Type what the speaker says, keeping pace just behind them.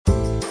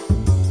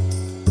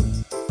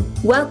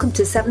Welcome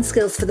to Seven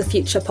Skills for the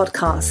Future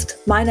podcast.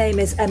 My name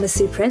is Emma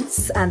Sue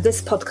Prince, and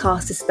this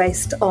podcast is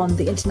based on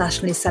the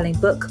internationally selling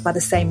book by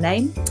the same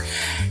name.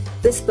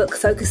 This book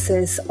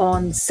focuses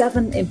on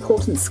 7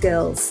 important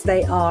skills.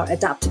 They are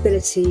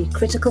adaptability,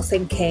 critical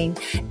thinking,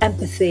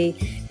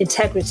 empathy,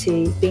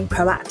 integrity, being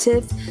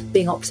proactive,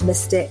 being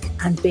optimistic,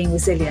 and being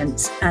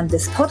resilient. And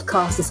this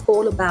podcast is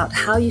all about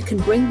how you can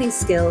bring these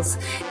skills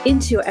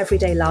into your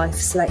everyday life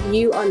so that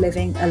you are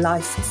living a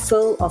life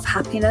full of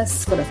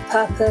happiness, full of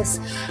purpose,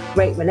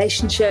 great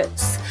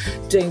relationships,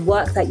 doing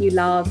work that you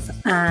love,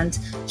 and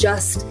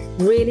just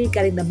really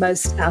getting the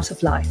most out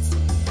of life.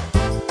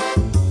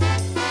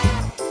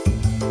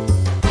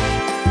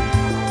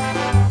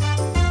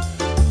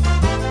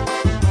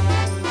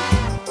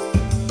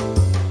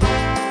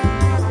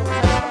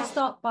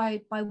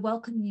 By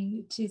welcoming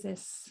you to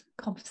this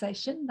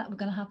conversation that we're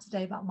going to have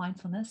today about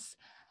mindfulness.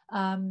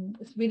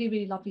 It's really,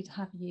 really lovely to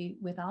have you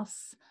with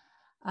us.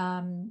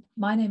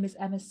 My name is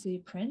Emma Sue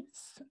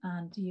Prince,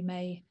 and you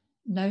may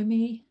know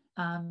me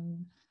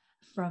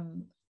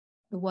from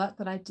the work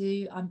that I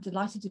do. I'm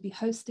delighted to be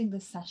hosting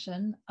this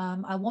session.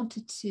 I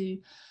wanted to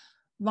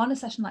run a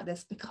session like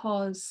this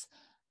because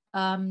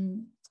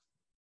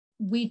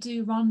we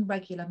do run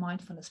regular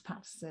mindfulness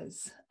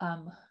practices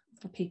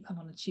for people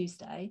on a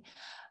Tuesday.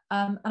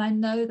 And I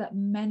know that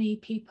many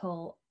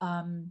people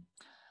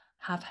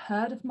have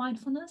heard of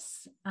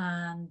mindfulness,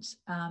 and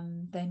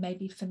they may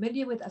be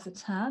familiar with as a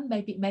term.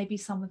 Maybe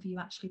some of you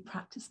actually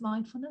practice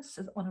mindfulness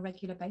on a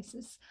regular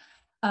basis.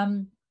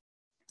 And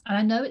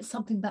I know it's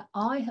something that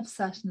I have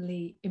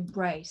certainly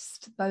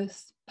embraced,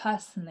 both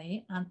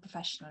personally and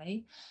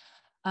professionally,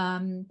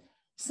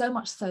 so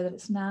much so that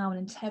it's now an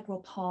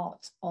integral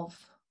part of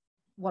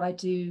what I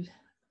do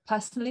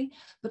personally,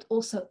 but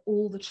also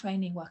all the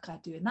training work I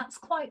do. And that's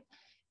quite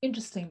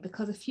interesting,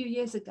 because a few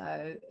years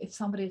ago, if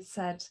somebody had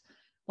said,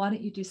 why don't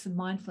you do some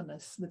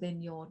mindfulness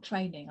within your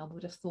training, I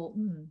would have thought,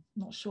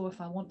 not sure if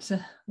I want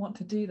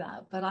to do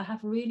that, but I have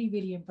really,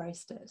 really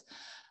embraced it.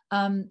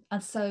 And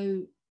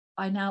so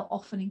I now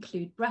often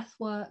include breath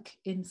work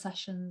in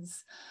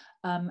sessions,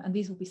 and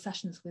these will be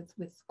sessions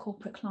with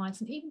corporate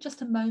clients, and even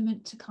just a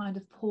moment to kind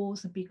of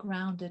pause and be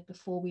grounded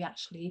before we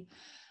actually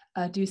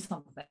do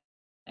something.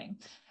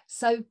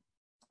 So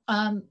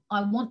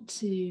I want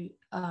to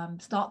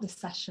start this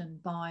session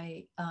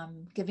by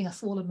giving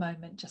us all a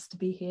moment just to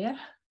be here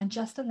and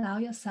just allow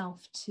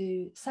yourself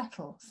to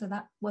settle. So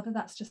that whether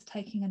that's just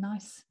taking a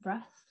nice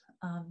breath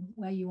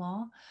where you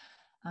are,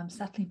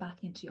 settling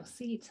back into your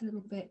seat a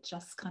little bit,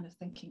 just kind of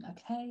thinking,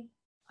 okay,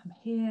 I'm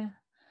here,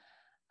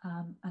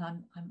 and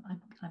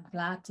I'm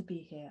glad to be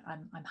here.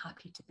 I'm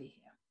happy to be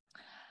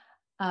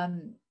here.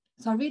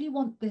 So I really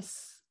want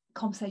this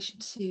conversation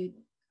to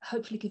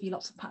hopefully give you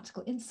lots of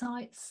practical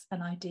insights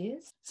and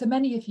ideas. So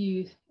many of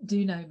you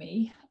do know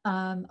me.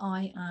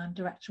 I am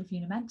director of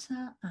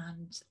Unimenta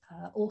and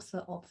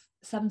author of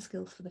 7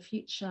 Skills for the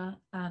Future.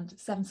 And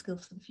 7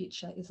 Skills for the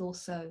Future is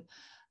also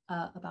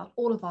about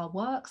all of our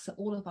work. So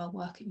all of our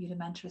work at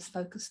Unimenta is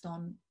focused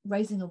on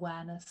raising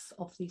awareness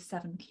of these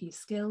 7 key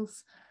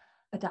skills: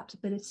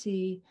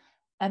 adaptability,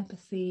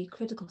 empathy,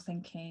 critical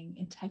thinking,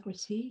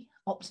 integrity,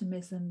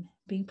 optimism,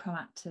 being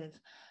proactive,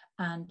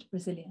 and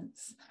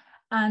resilience.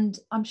 And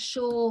I'm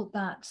sure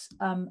that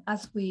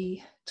as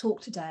we talk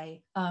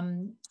today,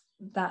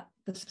 that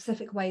the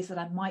specific ways that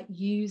I might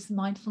use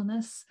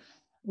mindfulness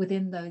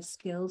within those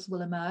skills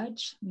will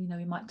emerge.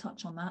 We might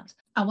touch on that.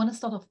 I want to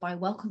start off by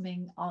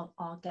welcoming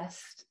our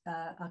guest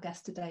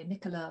today,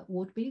 Nicola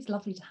Wardby. It's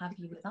lovely to have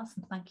you with us,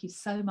 and thank you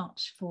so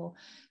much for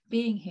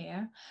being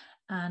here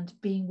and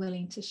being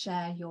willing to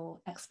share your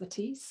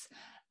expertise.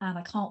 And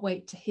I can't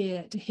wait to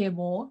hear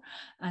more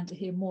and to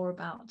hear more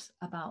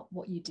about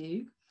what you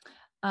do.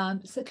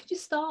 So could you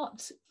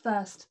start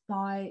first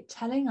by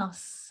telling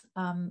us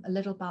a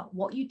little about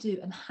what you do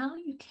and how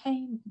you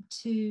came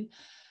to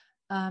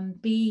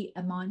be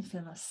a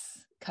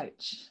mindfulness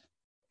coach?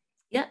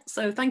 Yeah,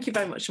 so thank you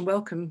very much and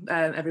welcome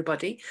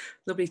everybody.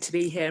 Lovely to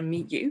be here and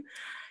meet you.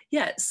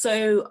 Yeah,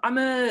 so I'm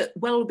a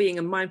wellbeing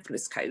and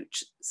mindfulness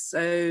coach.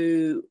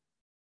 So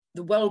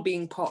the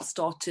wellbeing part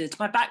started,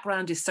 my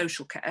background is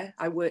social care.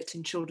 I worked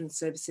in children's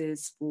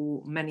services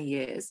for many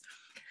years,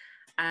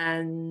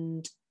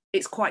 and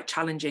it's quite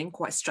challenging,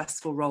 quite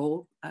stressful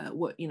role.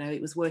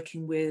 It was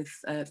working with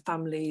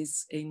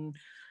families who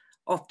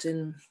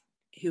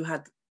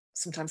had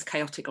sometimes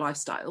chaotic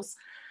lifestyles.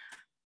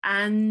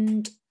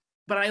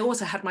 But I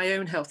also had my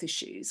own health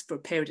issues for a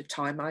period of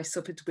time. I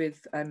suffered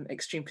with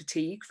extreme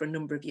fatigue for a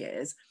number of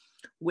years,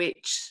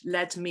 which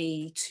led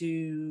me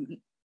to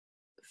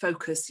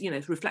focus,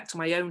 reflect on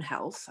my own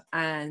health.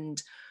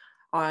 And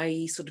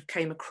I sort of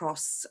came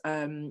across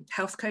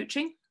health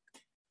coaching,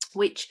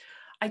 which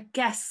I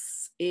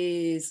guess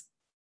is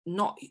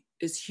not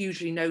as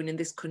hugely known in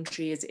this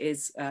country as it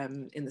is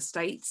in the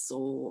States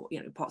or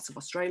parts of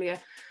Australia.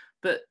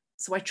 But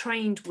so I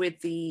trained with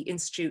the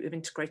Institute of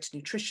Integrated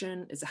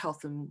Nutrition as a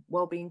health and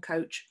wellbeing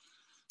coach.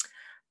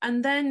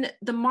 And then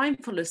the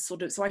mindfulness so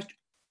I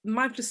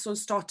mindfulness sort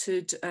of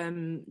started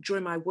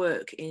during my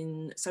work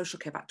in social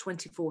care about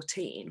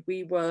 2014.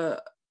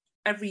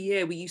 Every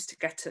year we used to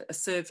get a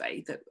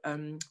survey that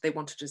they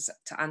wanted us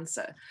to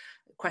answer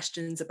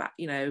questions about,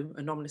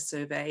 anonymous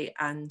survey,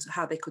 and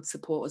how they could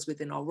support us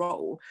within our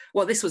role.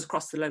 Well, this was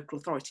across the local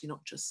authority,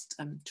 not just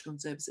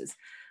children's services.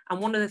 And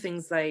one of the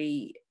things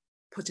they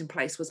put in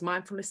place was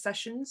mindfulness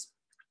sessions,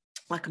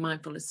 like a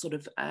mindfulness sort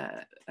of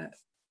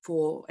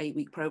 4-8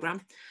 week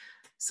program.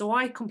 So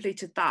I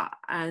completed that,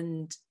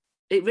 and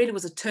it really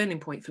was a turning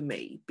point for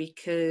me,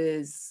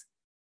 because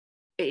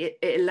it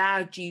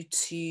allowed you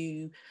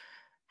to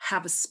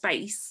have a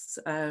space,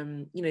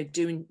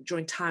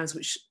 during times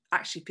which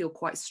actually feel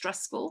quite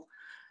stressful.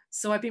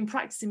 So I've been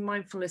practicing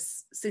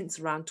mindfulness since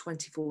around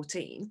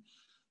 2014,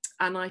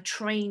 and I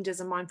trained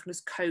as a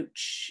mindfulness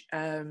coach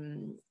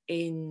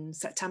in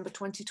September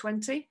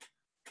 2020.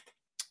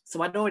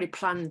 So I'd already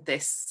planned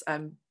this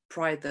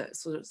prior to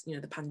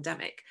the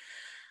pandemic.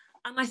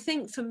 And I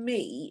think for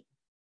me,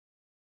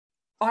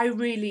 I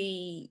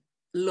really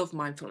love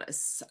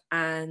mindfulness,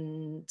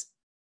 and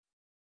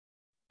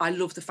I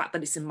love the fact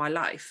that it's in my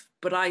life.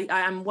 But I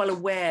am well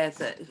aware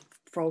that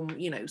from,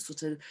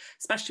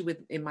 especially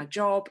in my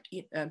job,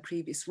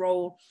 previous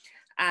role,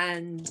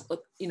 and,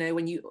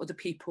 when other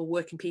people,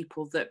 working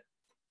people, that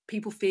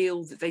people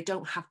feel that they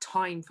don't have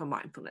time for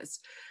mindfulness.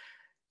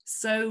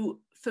 So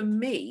for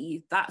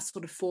me, that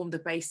sort of formed the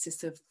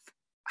basis of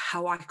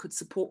how I could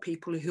support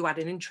people who had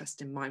an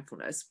interest in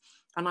mindfulness.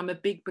 And I'm a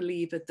big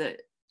believer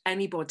that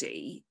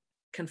anybody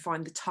can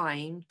find the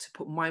time to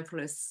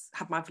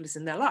have mindfulness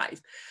in their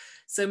life.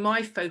 So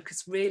my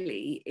focus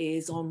really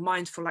is on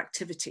mindful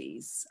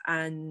activities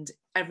and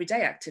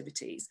everyday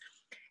activities.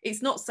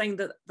 It's not saying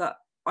that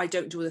I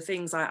don't do other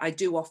things. I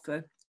do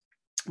offer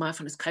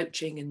mindfulness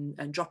coaching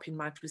and drop-in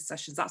mindfulness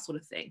sessions, that sort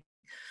of thing.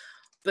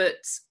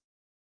 But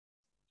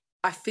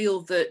I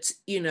feel that,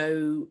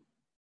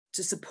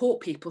 to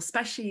support people,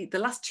 especially the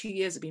last 2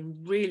 years have been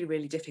really,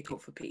 really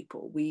difficult for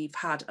people. We've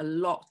had a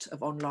lot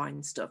of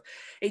online stuff.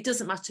 It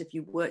doesn't matter if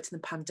you worked in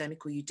the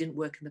pandemic or you didn't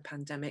work in the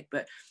pandemic,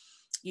 but,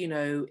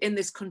 in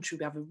this country,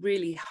 we have a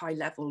really high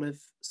level of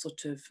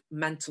sort of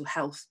mental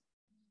health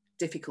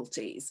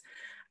difficulties,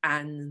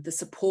 and the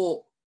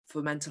support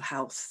for mental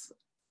health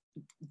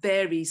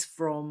varies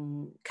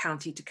from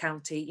county to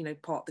county,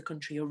 part of the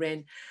country you're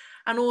in,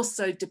 and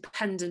also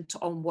dependent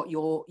on what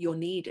your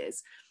need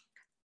is.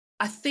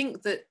 I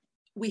think that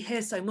we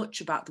hear so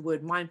much about the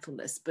word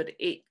mindfulness, but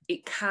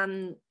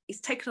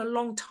it's taken a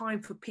long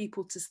time for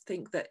people to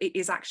think that it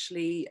is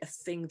actually a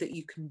thing that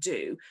you can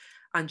do,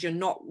 and you're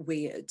not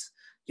weird,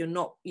 you're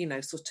not,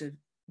 sort of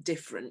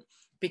different,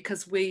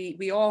 because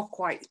we are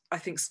quite, I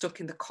think, stuck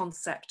in the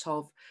concept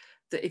of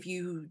that if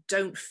you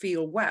don't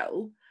feel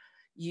well,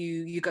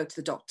 you go to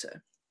the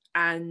doctor.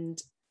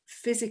 And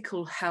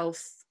physical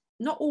health,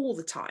 not all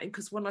the time,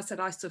 because when I said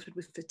I suffered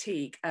with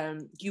fatigue,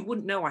 you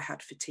wouldn't know I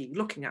had fatigue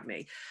looking at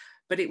me,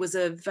 but it was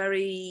a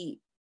very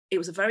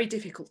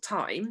difficult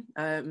time.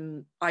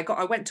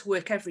 I went to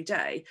work every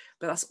day,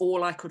 but that's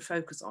all I could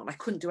focus on. I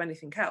couldn't do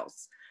anything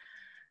else.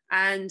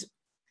 And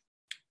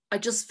I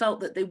just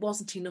felt that there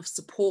wasn't enough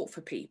support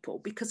for people,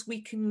 because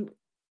we can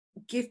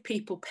give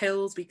people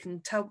pills, we can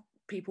tell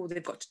people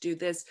they've got to do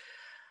this,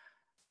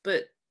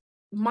 but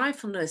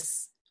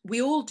mindfulness,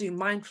 we all do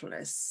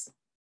mindfulness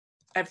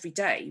every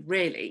day,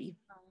 really.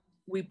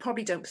 We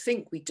probably don't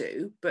think we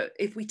do, but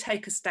if we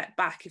take a step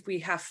back, if we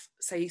have,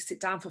 say, sit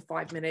down for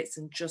 5 minutes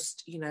and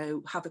just,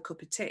 have a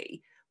cup of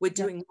tea, we're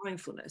doing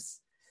mindfulness.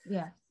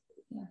 Yeah.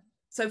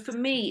 So for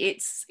me,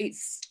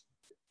 it's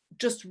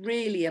just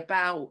really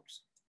about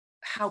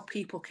how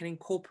people can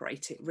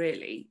incorporate it,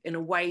 really, in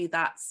a way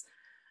that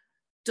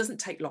doesn't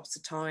take lots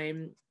of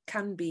time,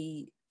 can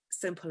be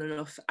simple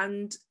enough,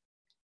 and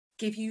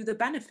give you the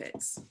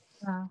benefits.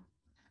 Wow.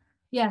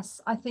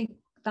 Yes, I think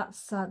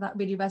that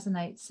really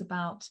resonates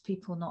about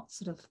people not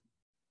sort of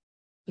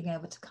being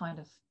able to kind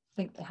of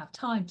think they have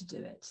time to do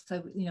it.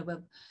 So,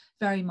 we're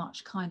very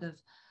much kind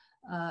of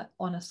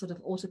on a sort of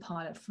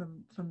autopilot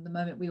from the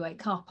moment we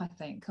wake up, I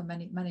think, and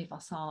many of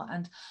us are.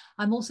 And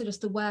I'm also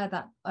just aware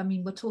that,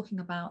 we're talking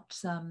about,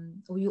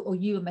 or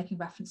you were making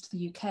reference to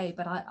the UK,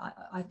 but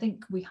I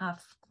think we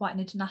have quite an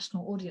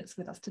international audience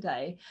with us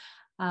today.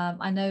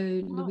 I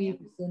know Louise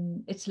is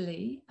in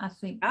Italy. I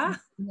think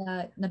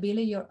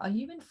Nabila, are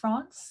you in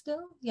France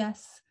still?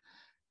 Yes.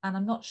 And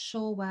I'm not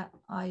sure where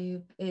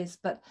Ayub is,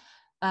 but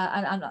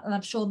and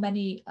I'm sure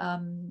many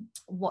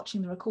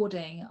watching the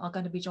recording are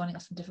going to be joining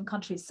us from different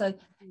countries. So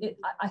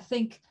I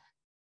think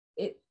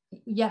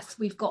yes,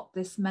 we've got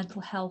this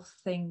mental health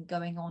thing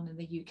going on in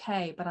the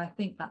UK, but I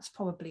think it's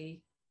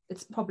probably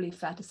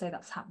fair to say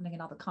that's happening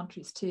in other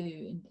countries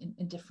too,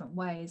 in different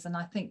ways. And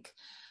I think,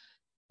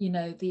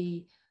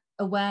 the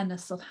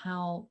awareness of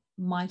how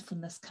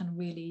mindfulness can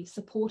really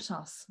support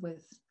us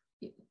with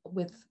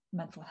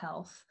mental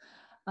health.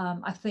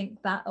 I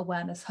think that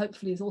awareness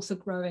hopefully is also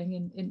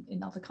growing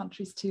in other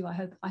countries too. I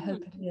hope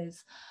it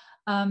is.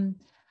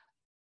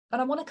 But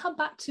I want to come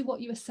back to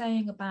what you were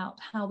saying about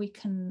how we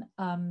can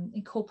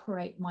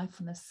incorporate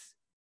mindfulness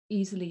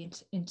easily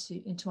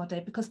into our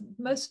day, because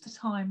most of the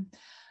time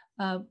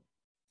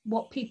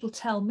what people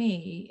tell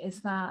me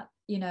is that,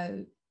 you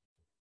know,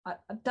 I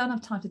don't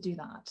have time to do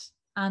that,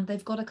 and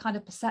they've got a kind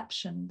of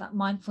perception that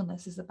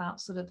mindfulness is about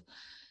sort of,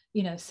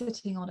 you know,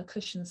 sitting on a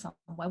cushion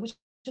somewhere, which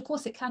of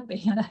course it can be,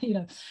 you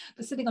know,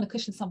 but sitting on a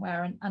cushion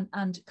somewhere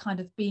and kind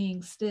of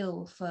being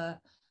still for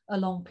a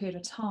long period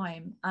of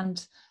time.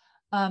 And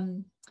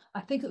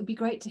I think it would be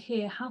great to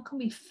hear, how can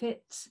we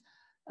fit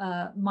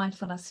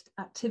mindfulness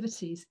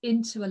activities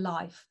into a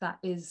life that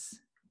is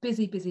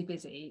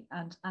busy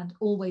and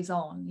always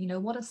on? You know,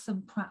 what are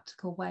some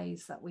practical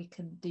ways that we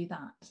can do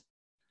that?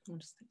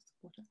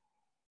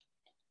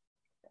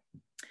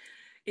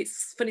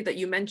 It's funny that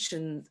you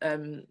mentioned,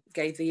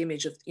 gave the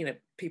image of, you know,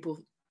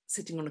 people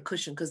sitting on a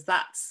cushion, because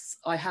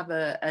I have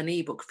an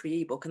ebook,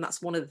 free ebook, and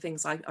that's one of the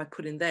things I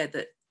put in there,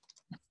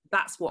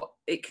 that's what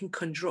it can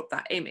conjure up,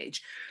 that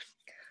image.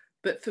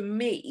 But for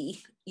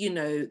me, you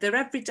know, they're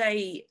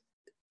everyday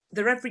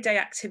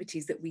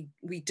activities that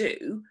we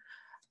do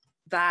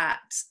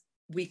that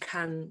we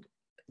can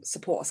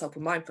support ourselves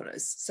with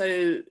mindfulness.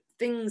 So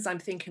things I'm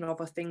thinking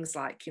of are things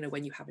like, you know,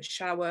 when you have a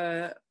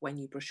shower, when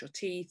you brush your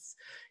teeth,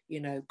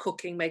 you know,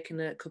 cooking, making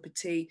a cup of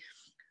tea.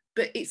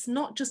 But it's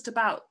not just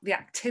about the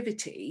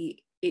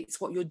activity,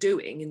 it's what you're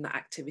doing in that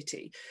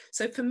activity.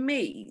 So for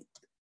me,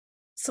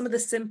 some of the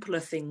simpler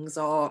things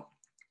are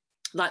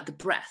like the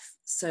breath.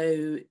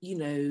 So, you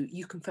know,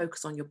 you can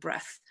focus on your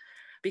breath,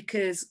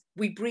 because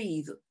we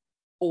breathe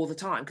all the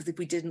time, because if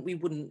we didn't, we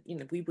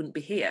wouldn't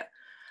be here.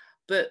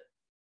 But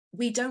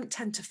we don't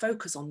tend to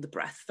focus on the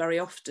breath very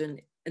often,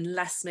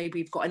 unless maybe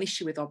we've got an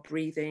issue with our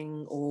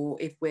breathing, or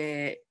if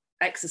we're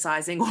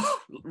exercising or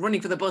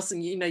running for the bus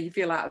and, you know, you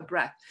feel out of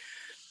breath.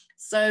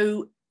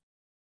 So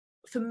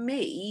for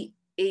me,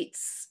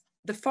 it's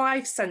the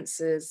five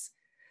senses,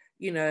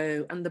 you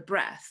know, and the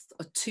breath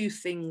are two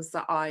things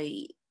that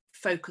I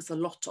focus a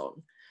lot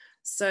on.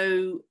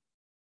 So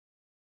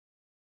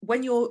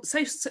when you're,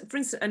 so for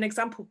instance, an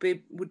example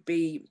would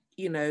be,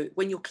 you know,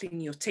 when you're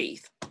cleaning your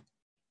teeth,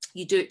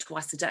 you do it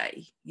twice a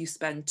day. You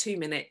spend 2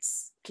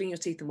 minutes cleaning your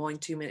teeth in the morning,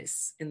 2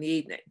 minutes in the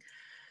evening.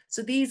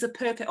 So these are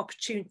perfect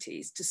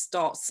opportunities to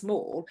start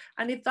small.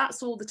 And if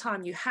that's all the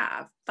time you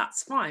have,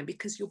 that's fine,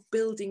 because you're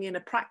building in a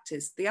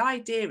practice. The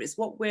idea is,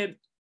 what we're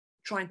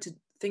trying to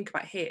think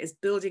about here is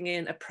building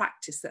in a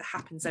practice that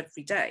happens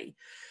every day.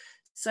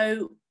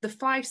 So the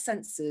five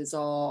senses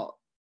are,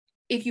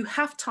 if you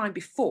have time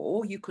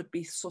before, you could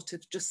be sort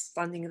of just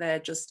standing there,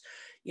 just,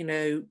 you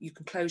know, you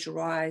can close your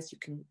eyes, you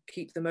can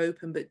keep them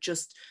open, but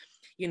just,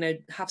 you know,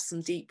 have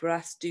some deep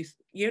breaths.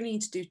 You only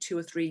need to do 2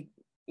 or 3,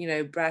 you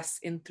know, breaths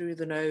in through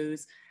the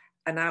nose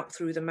and out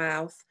through the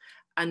mouth,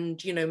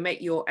 and, you know,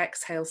 make your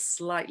exhale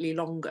slightly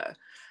longer.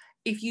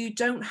 If you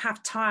don't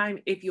have time,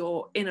 if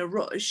you're in a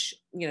rush,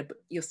 you know, but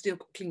you're still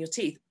cleaning your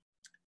teeth,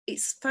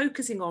 it's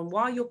focusing on,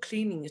 while you're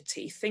cleaning your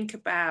teeth, think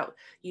about,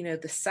 you know,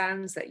 the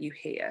sounds that you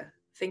hear,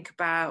 think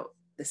about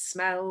the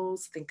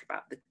smells, think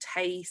about the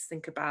taste,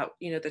 think about,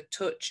 you know, the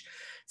touch.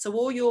 So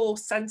all your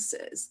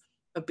senses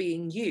are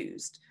being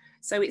used.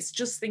 So it's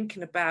just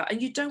thinking about,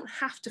 and you don't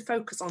have to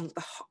focus on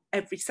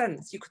every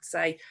sense. You could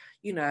say,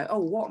 you know, oh,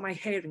 what am I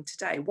hearing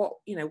today? What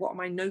am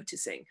I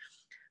noticing?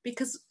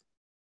 Because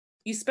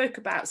you spoke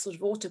about sort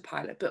of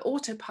autopilot, but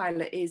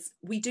autopilot is,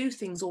 we do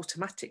things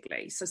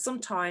automatically. So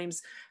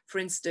sometimes, for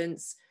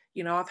instance,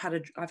 you know, I've had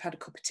a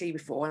cup of tea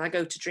before, and I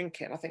go to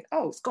drink it and I think,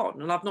 oh, it's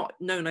gone, and I've not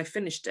known I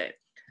finished it.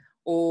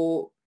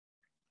 Or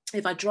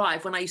if I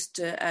drive, when I used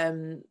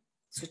to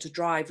sort of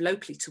drive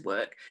locally to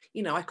work,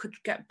 you know, I could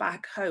get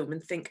back home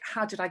and think,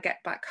 how did I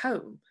get back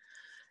home?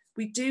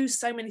 We do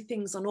so many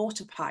things on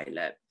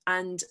autopilot.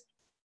 And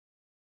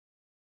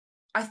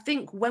I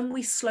think when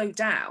we slow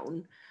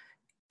down,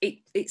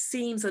 it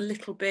seems a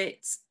little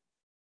bit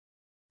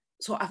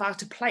sort of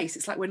out of place.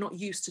 It's like we're not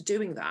used to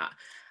doing that.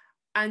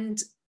 And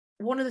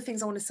one of the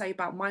things I want to say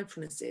about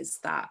mindfulness is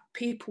that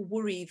people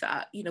worry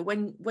that, you know,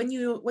 when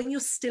you're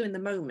still in the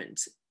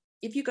moment,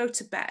 if you go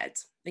to bed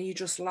and you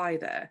just lie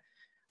there,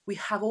 we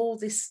have all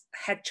this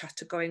head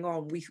chatter going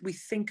on. We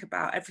think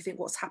about everything,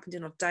 what's happened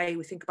in our day.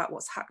 We think about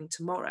what's happening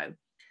tomorrow.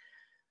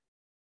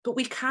 But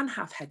we can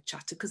have head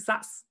chatter because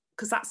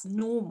that's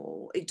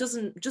normal. It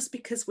doesn't, just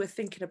because we're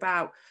thinking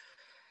about,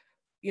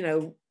 you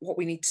know, what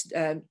we need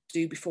to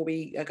do before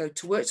we go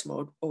to work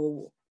tomorrow,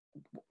 or,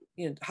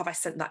 you know, have I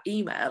sent that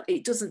email?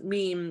 It doesn't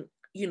mean,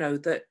 you know,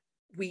 that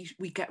we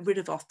get rid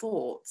of our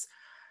thoughts.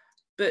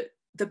 But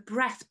the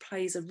breath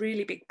plays a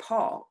really big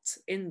part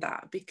in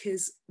that,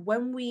 because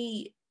when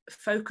we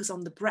focus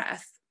on the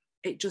breath,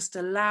 it just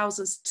allows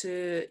us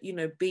to, you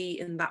know, be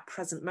in that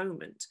present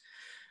moment.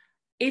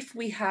 If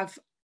we have,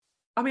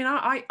 I mean,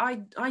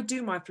 I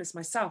do mindfulness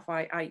myself.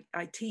 I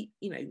teach,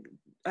 you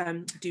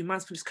know, do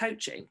mindfulness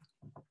coaching,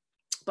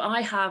 but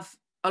I have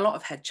a lot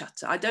of head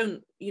chatter. I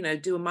don't, you know,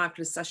 do a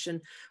mindfulness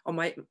session on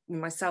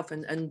myself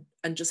and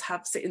just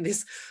sit in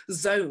this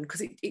zone,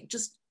 because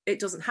it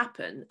doesn't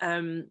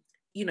happen.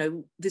 You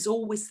know, there's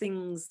always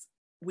things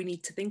we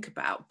need to think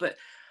about. But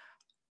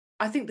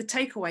I think the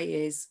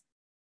takeaway is,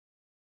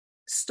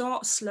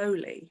 start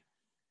slowly.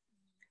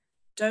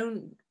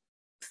 Don't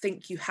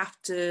think you have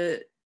to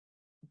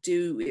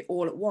do it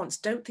all at once.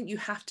 Don't think you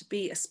have to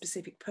be a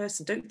specific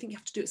person. Don't think you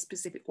have to do it a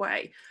specific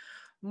way.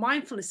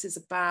 Mindfulness is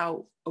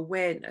about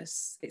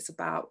awareness. It's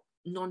about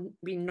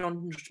being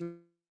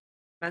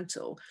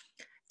non-judgmental.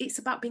 It's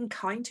about being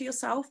kind to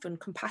yourself and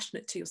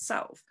compassionate to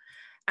yourself.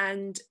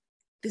 And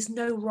there's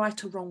no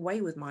right or wrong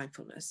way with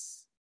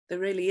mindfulness. There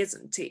really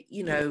isn't.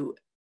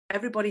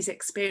 Everybody's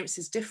experience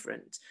is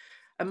different.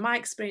 And my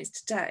experience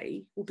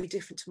today will be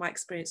different to my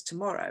experience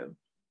tomorrow.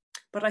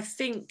 But I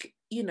think,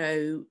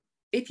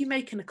 if you're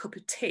making a cup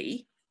of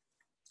tea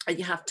and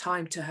you have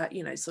time to,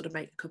 sort of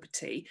make a cup of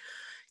tea,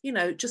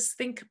 just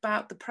think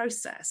about the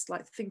process,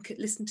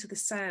 listen to the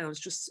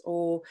sounds,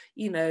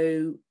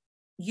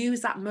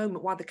 use that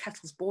moment while the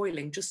kettle's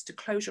boiling just to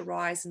close your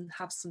eyes and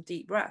have some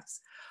deep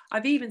breaths.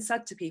 I've even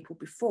said to people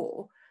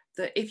before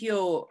that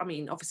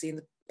obviously in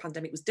the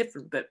pandemic was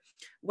different, but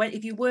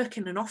if you work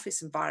in an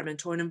office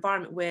environment or an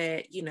environment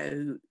where,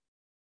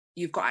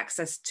 you've got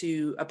access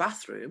to a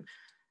bathroom,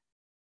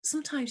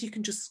 sometimes you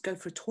can just go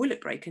for a toilet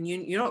break and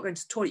you're not going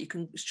to the toilet, you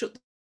can shut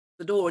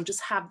the door and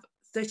just have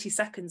 30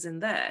 seconds in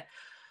there.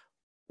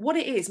 What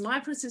it is,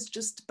 mindfulness is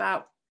just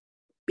about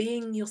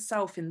being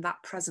yourself in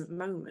that present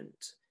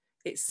moment.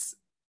 It's,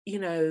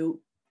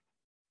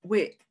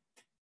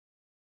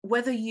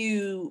 whether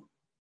you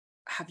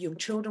have young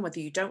children, whether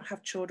you don't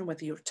have children,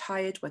 whether you're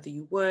retired, whether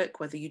you work,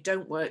 whether you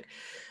don't work,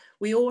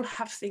 we all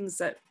have things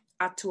that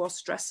add to our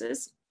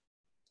stresses.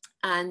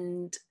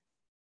 And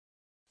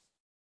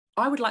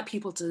I would like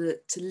people to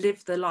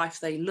live the life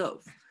they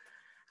love.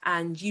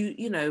 And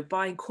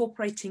by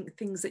incorporating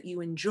things that you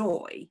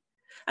enjoy.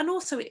 And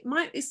also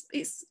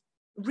it's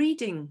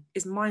reading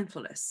is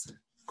mindfulness.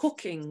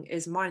 Cooking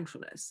is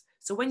mindfulness.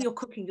 So when you're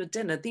cooking your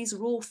dinner, these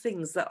are all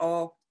things that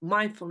are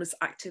mindfulness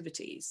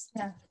activities.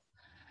 Yeah.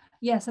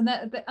 Yes, and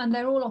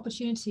they're all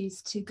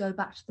opportunities to go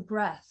back to the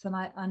breath. And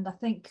I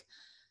think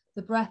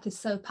the breath is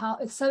so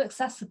powerful. It's so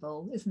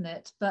accessible, isn't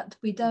it? But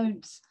we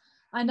don't.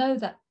 I know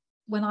that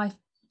when I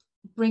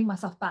bring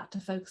myself back to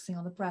focusing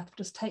on the breath,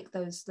 just take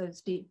those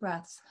deep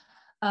breaths,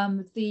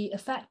 the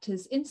effect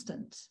is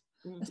instant.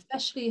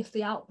 Especially if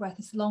the out breath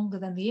is longer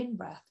than the in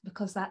breath,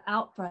 because that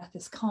out breath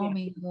is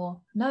calming your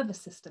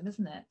nervous system,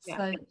 isn't it?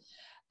 Yeah.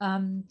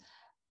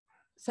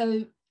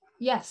 So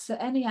yes, so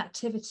any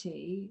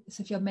activity,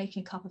 so if you're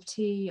making a cup of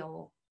tea,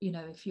 or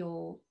if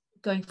you're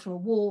going for a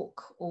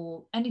walk,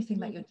 or anything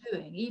that you're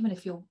doing, even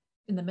if you're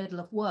in the middle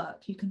of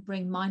work, you can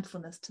bring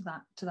mindfulness to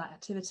that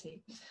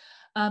activity.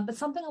 But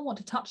something I want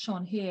to touch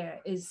on here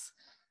is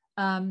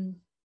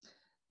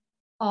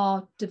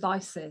our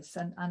devices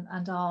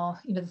and our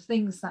the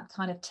things that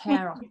kind of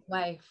tear us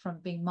away from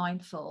being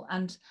mindful.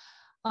 And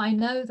I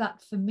know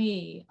that for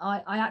me,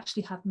 I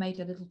actually have made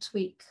a little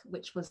tweak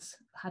which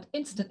had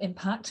instant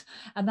impact,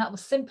 and that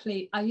was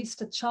simply, I used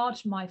to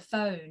charge my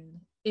phone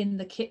in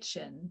the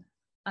kitchen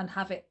and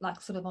have it like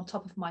sort of on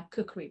top of my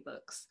cookery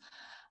books.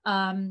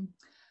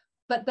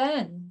 But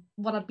then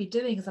what I'd be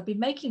doing is I'd be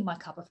making my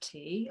cup of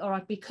tea, or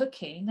I'd be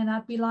cooking, and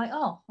I'd be like,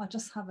 oh, I'll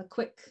just have a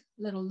quick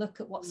little look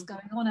at what's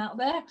going on out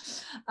there.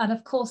 And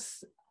of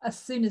course, as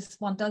soon as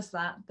one does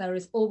that, there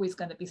is always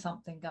going to be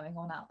something going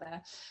on out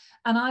there.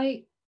 And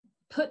I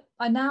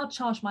now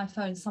charge my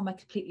phone somewhere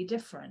completely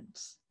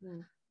different,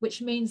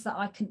 which means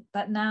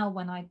that now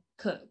when I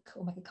cook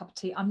or make a cup of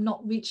tea, I'm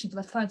not reaching for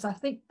the phone. So I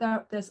think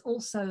there's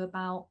also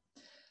about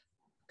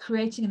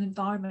creating an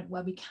environment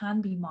where we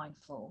can be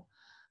mindful.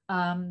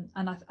 And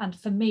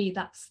for me,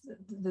 that's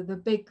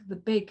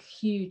the big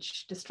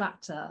huge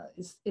distractor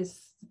is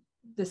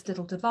this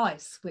little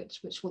device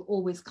which will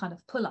always kind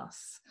of pull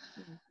us.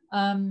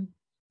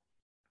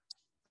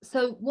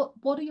 So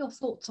what are your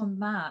thoughts on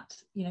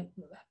that?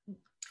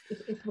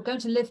 If we're going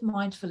to live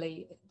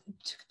mindfully,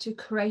 to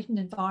create an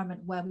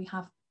environment where we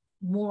have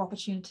more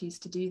opportunities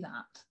to do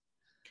that.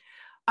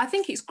 I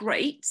think it's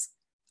great,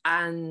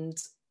 and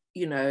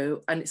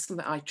and it's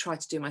something I try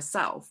to do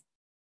myself.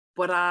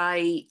 But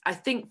I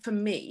think for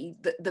me,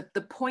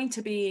 the point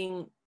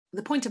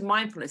of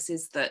mindfulness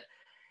is that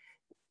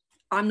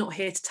I'm not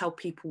here to tell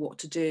people what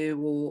to do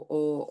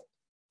or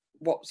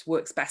what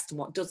works best and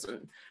what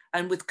doesn't.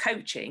 And with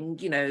coaching,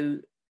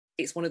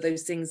 it's one of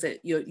those things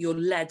that you're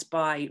led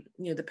by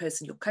the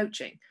person you're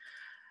coaching.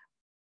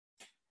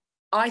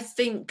 I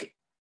think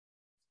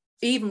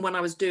even when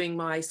I was doing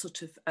my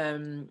sort of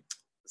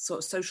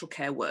social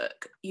care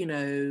work,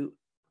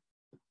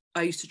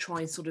 I used to try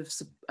and sort of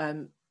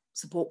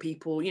support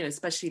people,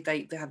 especially if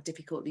they have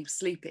difficulty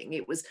sleeping.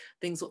 It was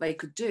things that they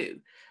could do.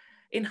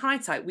 In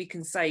hindsight, we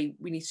can say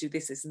we need to do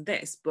this and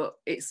this, but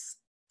it's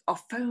our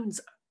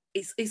phones.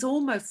 It's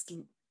almost,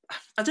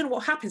 I don't know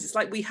what happens. It's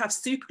like we have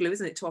super glue,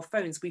 isn't it, to our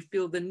phones? We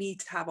feel the need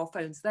to have our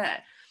phones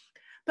there.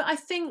 But I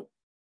think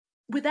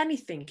with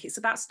anything, it's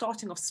about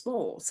starting off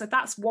small. So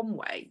that's one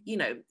way.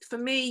 For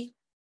me,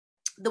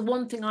 the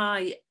one thing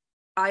I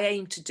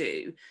aim to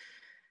do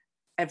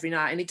every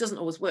night, and it doesn't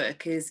always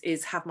work,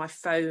 is have my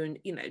phone,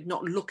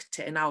 not look at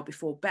it an hour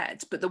before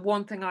bed. But the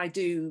one thing I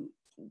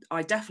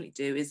definitely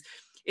do is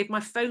if my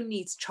phone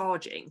needs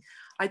charging,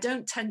 I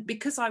don't tend,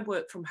 because I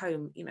work from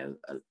home,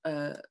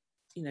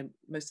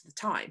 most of the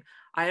time,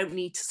 I don't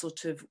need to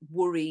sort of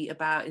worry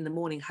about in the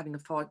morning having a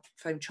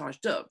phone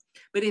charged up.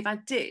 But if I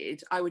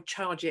did, I would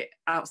charge it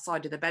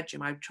outside of the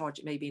bedroom. I would charge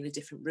it maybe in a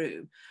different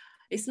room.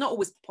 It's not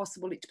always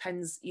possible. It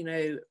depends,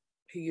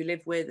 who you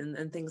live with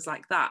and things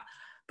like that.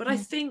 But I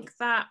think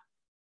that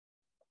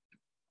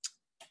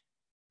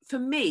for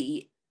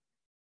me,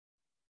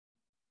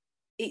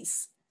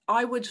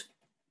 I would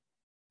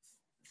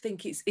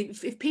think it's,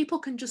 if people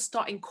can just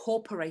start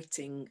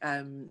incorporating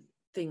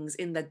things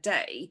in their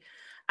day,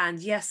 and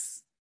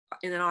yes,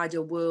 in an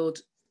ideal world,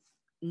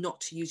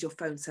 not to use your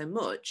phone so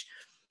much,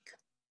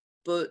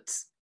 but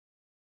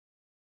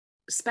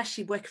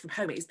especially working from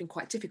home, it has been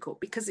quite difficult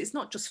because it's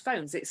not just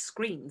phones, it's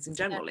screens in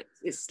general. Yeah.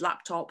 It's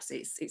laptops,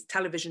 it's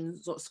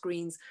television sort of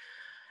screens.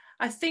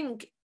 I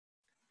think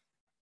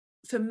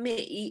for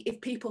me,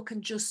 if people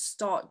can just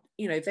start,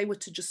 if they were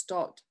to just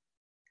start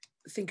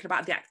thinking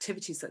about the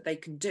activities that they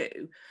can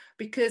do,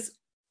 because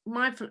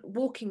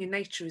walking in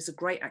nature is a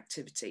great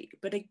activity.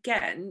 But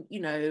again,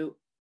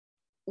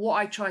 what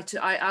I try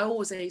to, I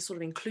always sort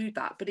of include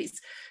that, but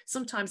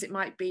sometimes it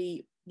might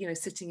be,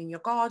 sitting in your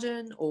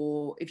garden,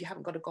 or if you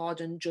haven't got a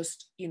garden,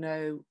 just,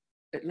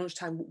 at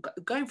lunchtime,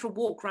 going for a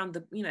walk around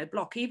the,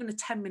 block, even a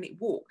 10-minute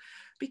walk,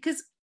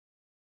 because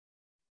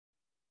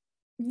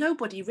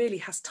nobody really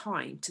has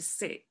time to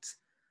sit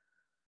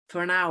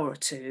for an hour or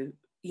two,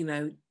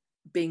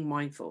 being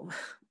mindful.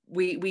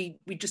 We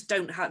just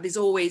don't have, there's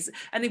always,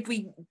 and if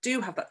we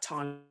do have that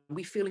time,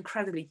 we feel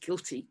incredibly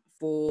guilty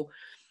for,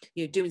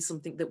 doing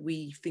something that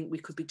we think we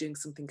could be doing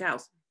something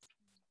else.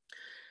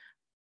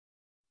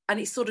 And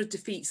it sort of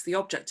defeats the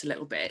object a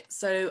little bit.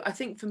 So I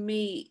think for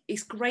me,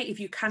 it's great if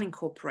you can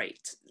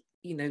incorporate,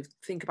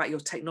 think about your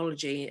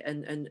technology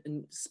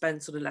and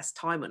spend sort of less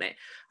time on it.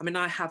 I mean,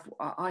 I have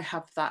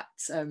that,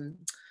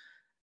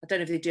 I don't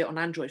know if they do it on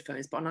Android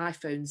phones, but on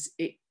iPhones,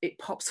 it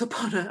pops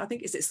up on I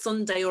think it's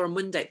Sunday or a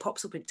Monday, it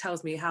pops up and it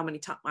tells me how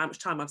much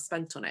time I've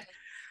spent on it.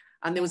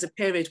 And there was a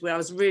period where I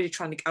was really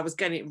I was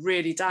getting it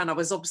really down. I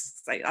was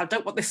obviously, I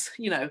don't want this,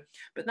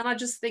 but then I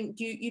just think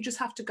you just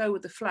have to go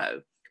with the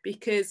flow,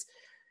 because,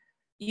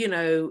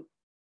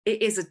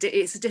 it's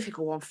a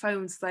difficult one.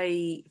 Phones,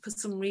 they, for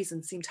some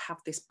reason, seem to have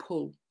this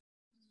pull.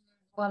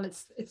 Well,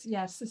 it's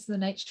the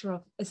nature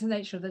of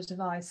the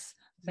device,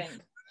 I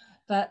think.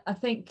 But I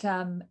think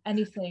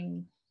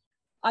anything,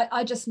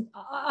 I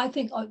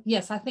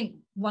think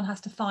one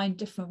has to find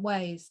different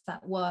ways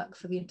that work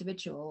for the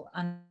individual,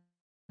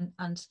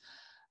 and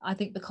I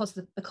think because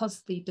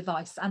the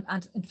device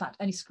and in fact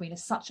any screen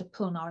is such a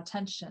pull on our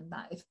attention,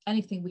 that if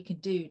anything we can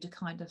do to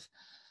kind of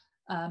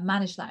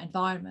manage that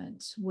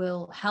environment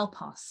will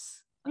help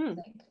us, I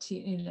think,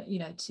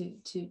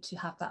 to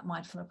have that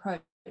mindful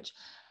approach.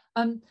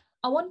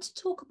 I want to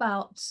talk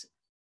about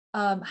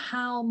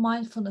how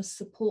mindfulness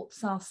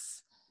supports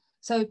us.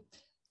 So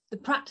the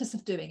practice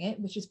of doing it,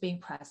 which is being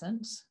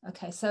present.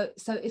 Okay, so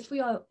if we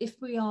are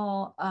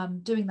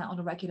doing that on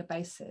a regular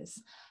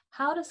basis,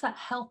 how does that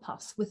help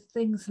us with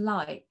things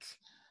like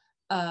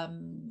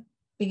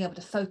being able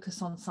to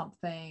focus on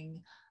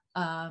something,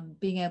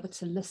 being able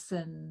to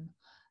listen,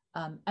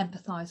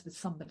 empathize with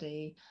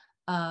somebody,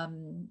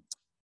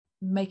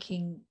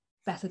 making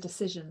better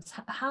decisions?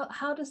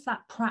 How does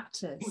that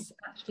practice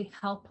actually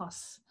help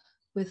us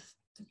with,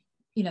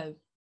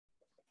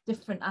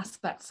 different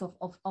aspects of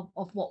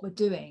what we're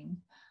doing,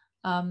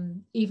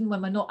 even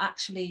when we're not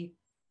actually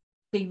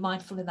being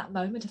mindful in that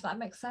moment, if that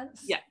makes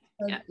sense? Yeah.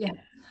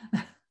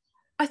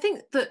 I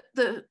think that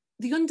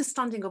the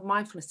understanding of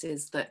mindfulness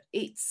is that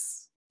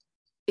it's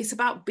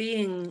about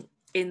being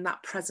in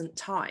that present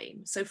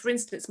time. So for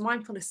instance,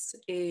 mindfulness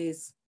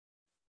is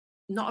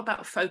not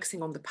about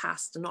focusing on the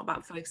past and not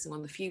about focusing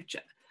on the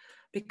future,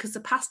 because the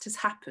past has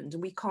happened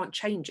and we can't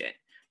change it.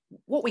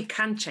 What we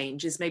can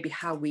change is maybe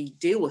how we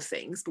deal with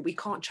things, but we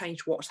can't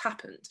change what's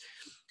happened.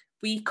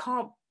 We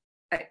can't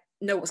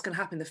know what's going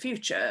to happen in the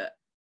future.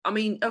 I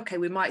mean, okay,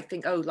 we might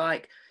think,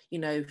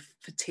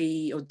 for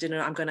tea or dinner,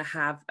 I'm going to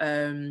have,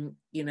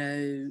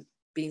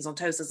 beans on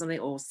toast or something,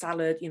 or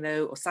salad,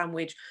 or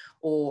sandwich,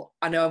 or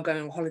I know I'm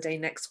going on holiday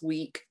next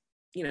week.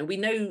 We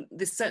know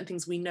there's certain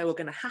things we know are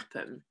going to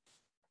happen,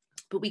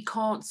 but we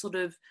can't sort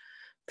of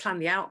plan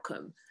the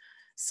outcome.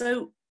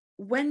 So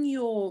when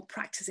you're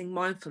practicing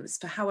mindfulness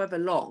for however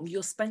long,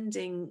 you're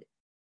spending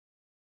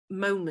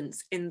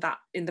moments in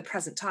the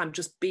present time,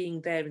 just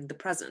being there in the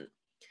present.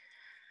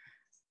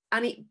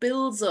 And it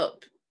builds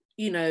up,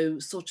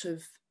 sort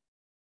of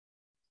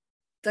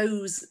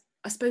those,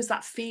 I suppose,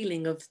 that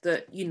feeling of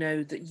that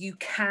you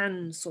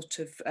can sort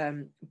of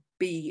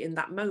be in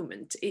that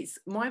moment.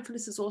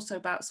 Mindfulness is also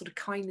about sort of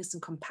kindness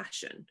and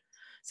compassion.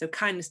 So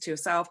kindness to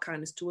yourself,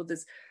 kindness to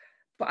others.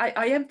 But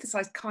I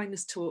emphasize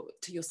kindness to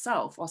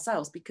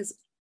ourselves, because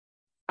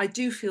I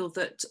do feel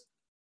that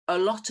a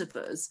lot of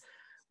us,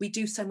 we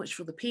do so much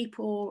for the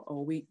people,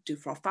 or we do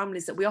for our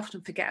families, that we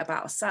often forget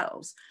about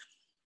ourselves.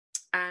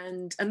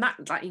 And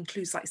that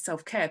includes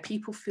self-care.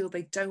 People feel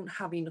they don't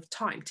have enough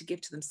time to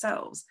give to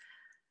themselves.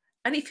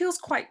 And it feels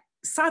quite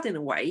sad in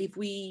a way if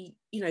we,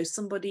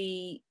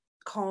 somebody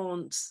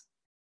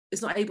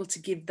is not able to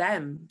give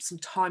them some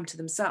time to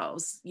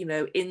themselves,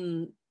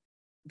 in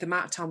the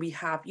amount of time we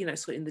have,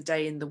 sort of in the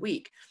day, in the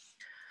week.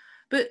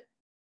 But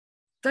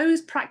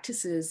those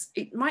practices,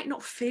 it might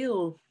not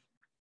feel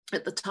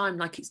at the time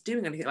like it's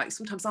doing anything. Like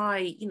sometimes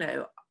I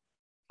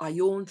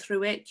yawn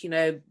through it.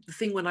 The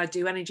thing when I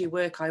do energy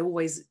work, I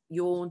always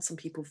yawn. Some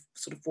people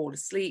sort of fall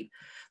asleep,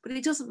 but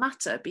it doesn't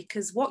matter,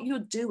 because what you're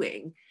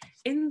doing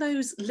in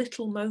those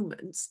little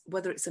moments,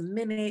 whether it's a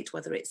minute,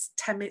 whether it's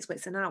 10 minutes, whether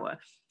it's an hour,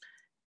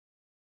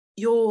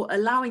 you're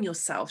allowing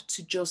yourself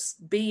to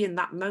just be in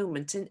that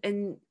moment,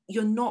 and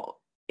you're not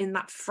in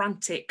that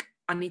frantic,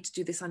 I need to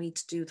do this, I need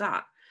to do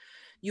that.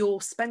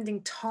 You're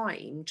spending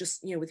time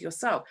just, with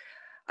yourself.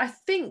 I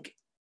think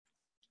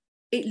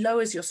it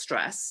lowers your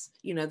stress.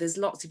 There's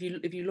lots, if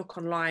you look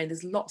online,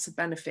 there's lots of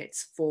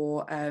benefits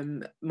for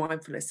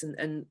mindfulness,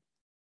 and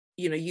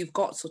you've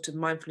got sort of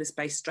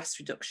mindfulness-based stress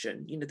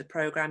reduction, the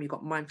program, you've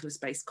got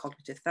mindfulness-based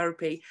cognitive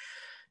therapy.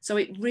 So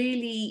it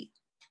really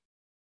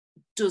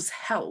does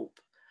help,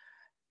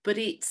 but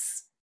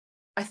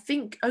I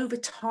think over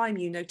time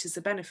you notice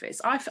the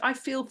benefits. I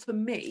feel, for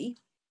me,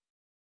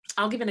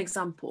 I'll give an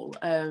example.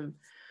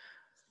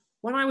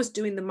 When I was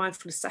doing the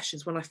mindfulness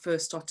sessions, when I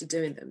first started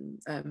doing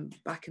them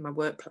back in my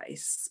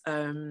workplace,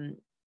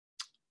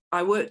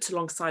 I worked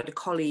alongside a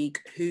colleague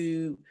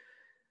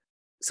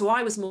so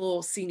I was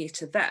more senior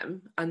to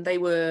them, and they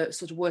were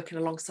sort of working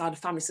alongside a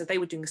family. So they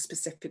were doing a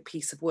specific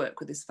piece of work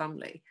with this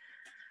family,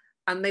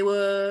 and they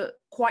were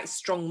quite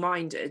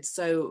strong-minded.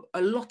 So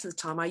a lot of the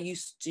time I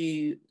used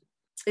to,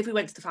 if we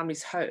went to the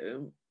family's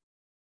home,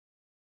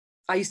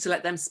 I used to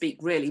let them speak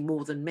really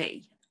more than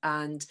me.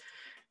 And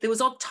there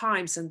was odd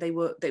times, and they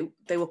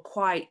were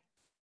quite,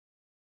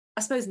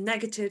 I suppose,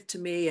 negative to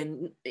me,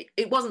 and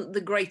it wasn't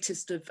the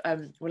greatest of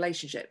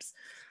relationships.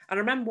 And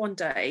I remember one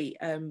day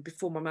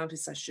before my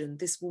mindfulness session,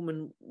 this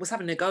woman was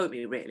having a go at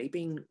me, really,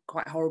 being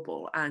quite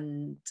horrible.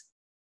 And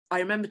I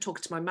remember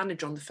talking to my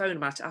manager on the phone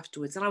about it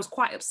afterwards, and I was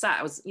quite upset.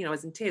 I was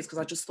in tears, because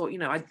I just thought,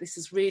 this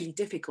is really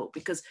difficult,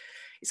 because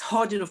it's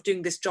hard enough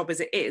doing this job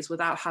as it is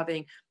without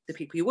having the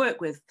people you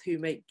work with who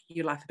make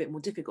your life a bit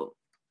more difficult.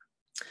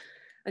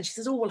 And she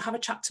says, oh, we'll have a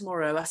chat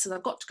tomorrow. I said,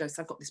 I've got to go,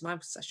 so I've got this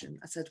mindfulness session.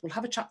 I said, we'll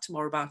have a chat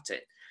tomorrow about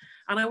it.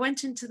 And I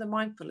went into the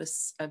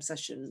mindfulness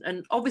session.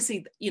 And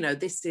obviously,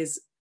 this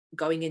is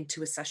going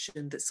into a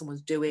session that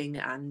someone's doing,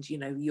 and,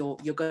 you're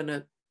going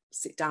to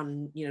sit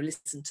down and,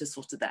 listen to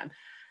sort of them.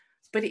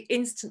 But it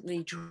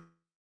instantly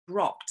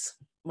dropped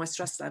my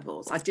stress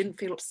levels. I didn't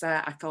feel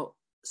upset. I felt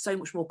so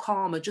much more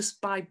calmer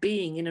just by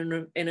being in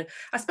a,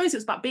 I suppose it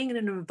was about being in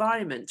an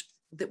environment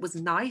that was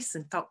nice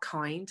and felt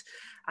kind.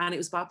 And it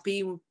was about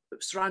being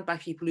surrounded by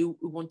people who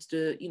wanted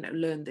to,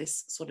 learn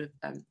this sort of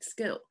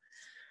skill.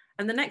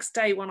 And the next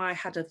day, when I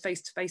had a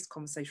face-to-face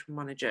conversation with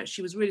my manager,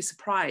 she was really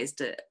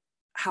surprised at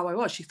how I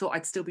was. She thought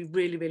I'd still be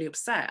really, really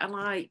upset.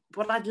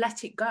 But I'd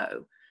let it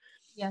go.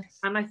 Yes.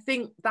 And I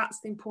think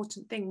that's the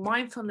important thing.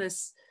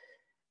 Mindfulness,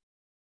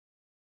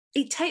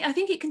 I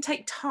think it can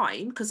take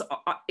time, because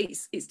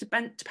it's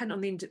dependent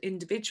on the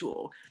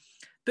individual.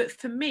 But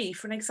for me,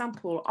 for an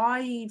example,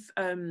 I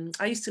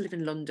used to live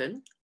in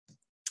London,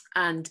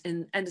 and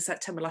in end of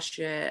September last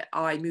year,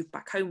 I moved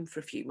back home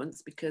for a few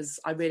months, because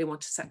I really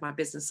wanted to set my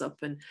business up,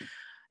 and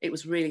it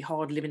was really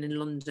hard living in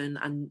London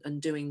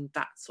and doing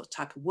that sort of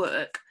type of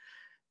work.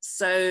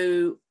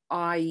 So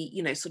I,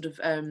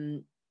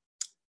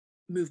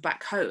 moved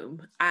back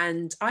home,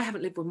 and I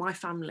haven't lived with my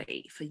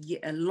family for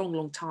a long,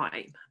 long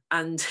time.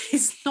 And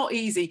it's not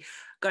easy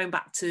going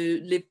back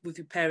to live with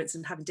your parents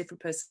and having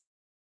different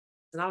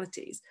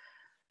personalities.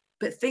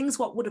 But things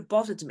what would have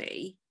bothered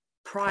me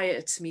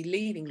prior to me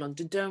leaving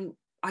London,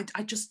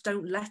 I just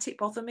don't let it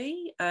bother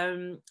me.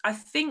 I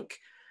think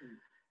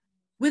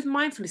with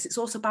mindfulness, it's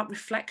also about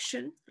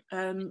reflection.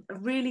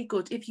 Really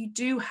good, if you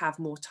do have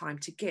more time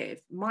to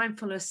give,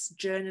 mindfulness,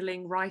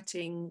 journaling,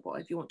 writing,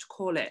 whatever you want to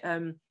call it,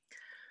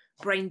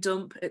 brain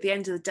dump at the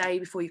end of the day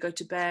before you go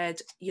to bed.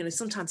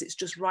 Sometimes it's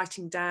just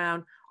writing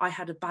down, I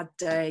had a bad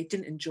day,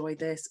 didn't enjoy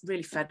this,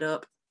 really fed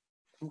up,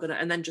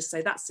 and then just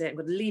say, that's it, I'm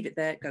going to leave it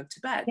there, go to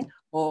bed. Yeah.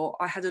 Or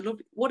I had a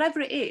lovely, whatever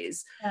it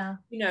is. Yeah.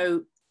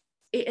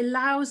 It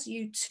allows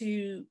you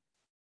to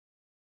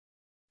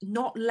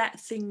not let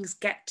things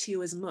get to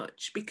you as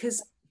much,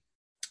 because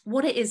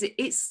what it is,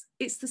 it's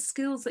the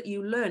skills that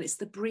you learn, it's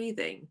the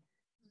breathing,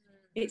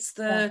 it's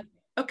the,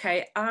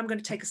 okay, I'm going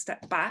to take a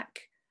step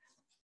back,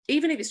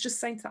 even if it's just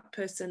saying to that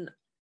person,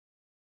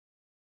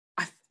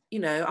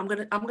 I'm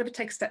going to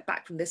take a step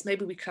back from this,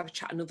 maybe we could have a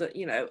chat another,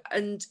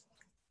 and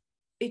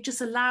it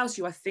just allows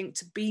you, I think,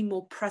 to be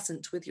more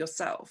present with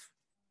yourself.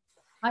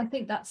 I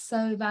think that's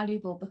so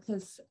valuable,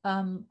 because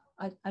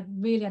I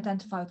really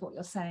identify with what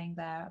you're saying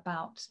there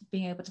about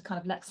being able to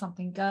kind of let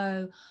something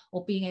go,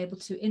 or being able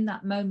to, in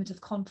that moment of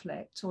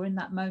conflict, or in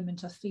that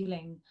moment of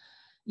feeling,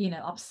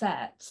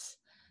 upset,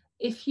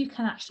 if you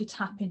can actually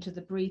tap into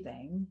the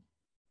breathing,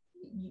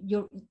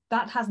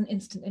 that has an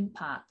instant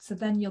impact. So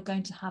then you're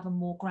going to have a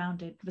more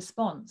grounded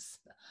response.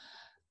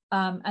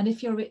 And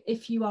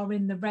if you are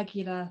in the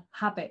regular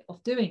habit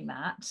of doing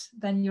that,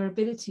 then your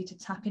ability to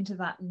tap into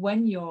that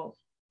when you're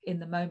in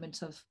the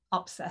moment of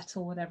upset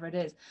or whatever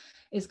it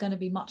is going to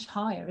be much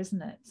higher,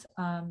 isn't it?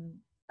 I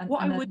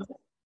was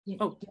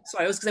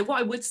going to say, what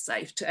I would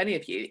say to any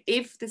of you,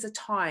 if there's a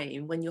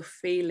time when you're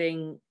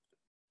feeling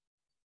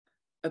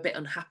a bit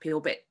unhappy or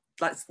a bit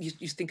like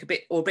you think a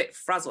bit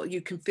frazzled,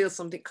 you can feel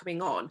something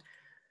coming on,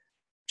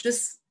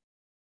 just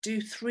do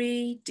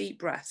 3 deep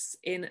breaths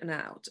in and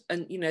out,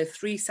 and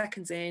 3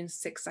 seconds in,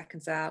 6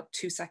 seconds out,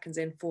 2 seconds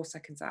in, 4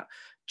 seconds out.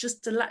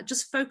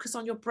 Just focus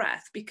on your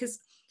breath, because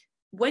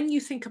when you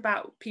think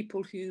about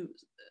people who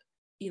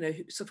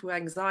who suffer with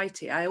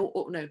anxiety,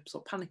 sort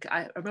of panic.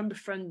 I remember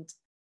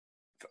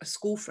a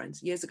school friend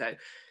years ago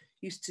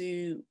used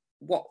to,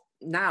 what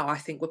now I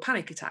think were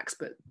panic attacks,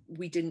 but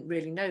we didn't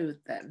really know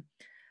them.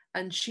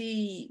 And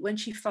when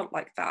she felt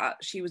like that,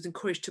 she was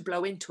encouraged to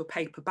blow into a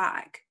paper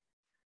bag.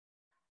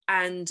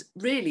 And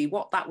really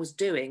what that was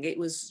doing, it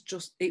was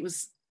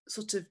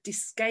sort of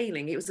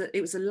descaling.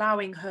 It was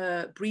allowing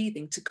her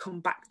breathing to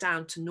come back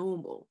down to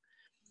normal.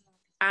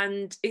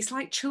 And it's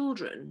like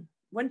children,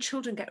 when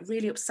children get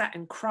really upset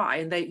and cry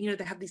and they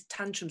have these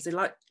tantrums, they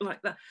like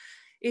that.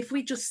 If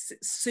we just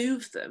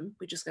soothe them,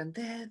 we're just going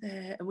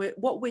there. And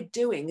what we're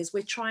doing is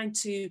we're trying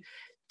to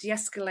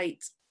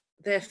de-escalate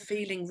their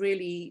feeling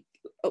really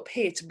up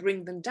here to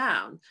bring them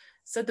down.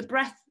 So the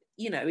breath,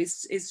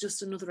 is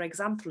just another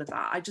example of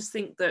that. I just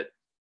think that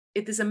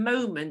if there's a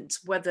moment,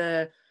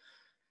 whether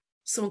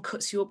someone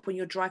cuts you up when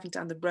you're driving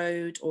down the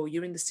road, or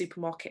you're in the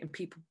supermarket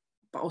and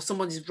or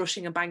someone is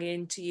rushing and banging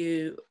into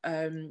you,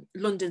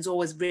 London's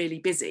always really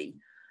busy.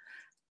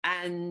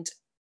 And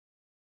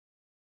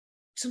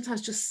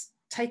sometimes just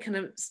taking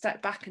a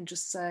step back and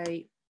just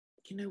say,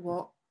 you know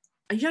what?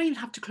 And you don't even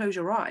have to close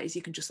your eyes.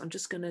 You can I'm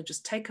just going to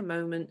just take a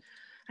moment,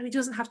 and it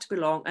doesn't have to be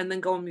long, and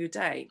then go on with your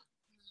day.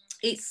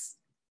 It's,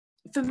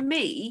 for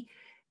me,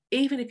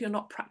 even if you're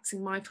not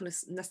practicing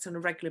mindfulness on a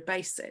regular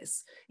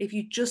basis, if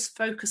you just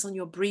focus on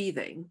your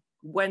breathing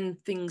when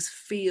things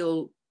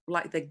feel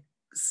like they're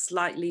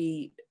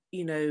slightly,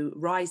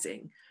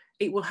 rising,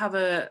 it will have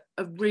a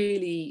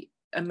really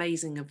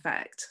amazing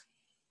effect.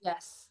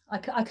 Yes,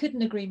 I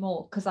couldn't agree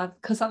more, because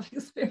I've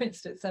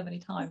experienced it so many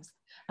times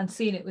and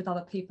seen it with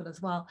other people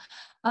as well.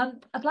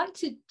 I'd like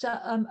to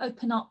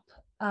open up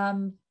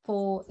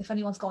for if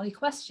anyone's got any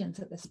questions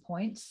at this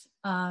point.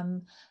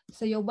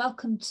 So you're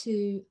welcome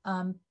to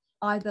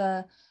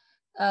either,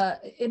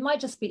 it might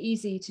just be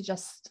easy to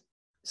just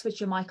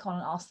switch your mic on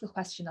and ask the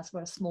question, as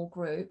we're a small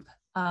group,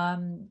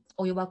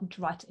 or you're welcome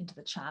to write it into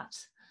the chat.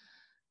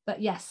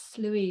 But yes,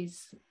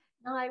 Louise.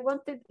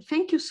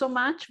 Thank you so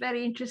much.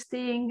 Very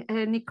interesting,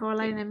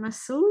 Nicola and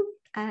Masood,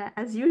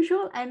 as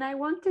usual. And I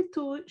wanted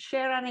to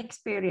share an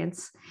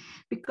experience,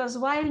 because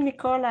while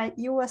Nicola,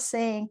 you were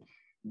saying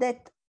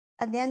that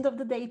at the end of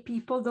the day,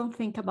 people don't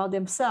think about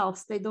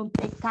themselves. They don't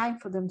take time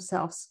for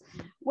themselves.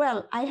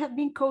 Well, I have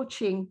been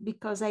coaching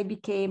because I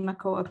became a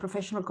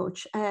professional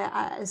coach,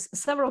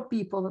 several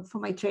people for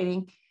my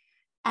training,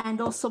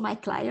 and also my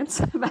clients,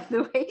 by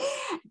the way.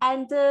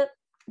 And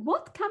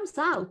what comes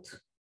out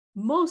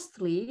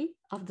mostly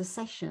of the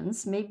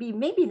sessions, maybe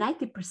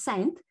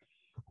 90%,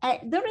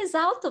 the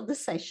result of the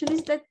session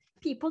is that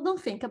people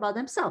don't think about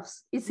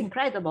themselves. It's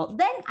incredible.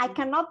 Then I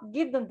cannot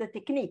give them the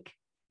technique,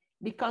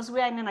 because we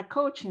are in a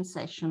coaching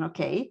session,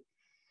 okay?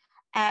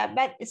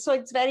 But so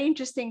it's very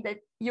interesting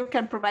that you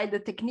can provide the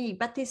technique,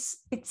 but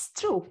it's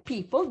true.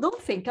 People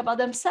don't think about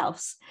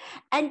themselves.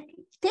 And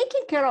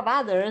taking care of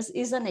others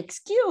is an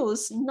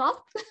excuse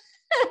not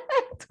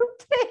to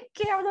take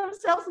care of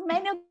themselves.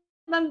 Many of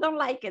them don't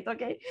like it,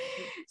 okay?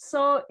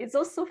 So it's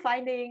also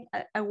finding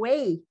a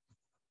way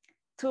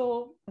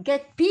to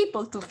get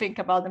people to think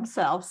about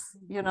themselves,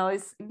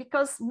 it's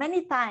because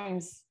many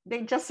times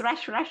they just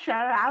rush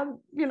around,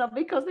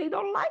 because they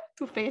don't like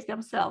to face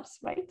themselves,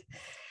 right?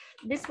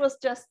 This was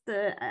just,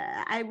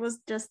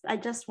 I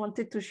just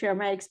wanted to share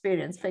my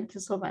experience. Thank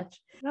you so much.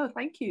 No,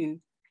 thank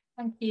you.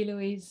 Thank you,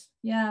 Louise.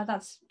 Yeah,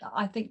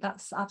 I think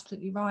that's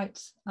absolutely right.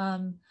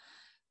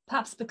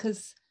 Perhaps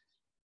because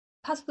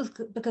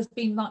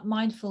being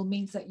mindful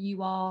means that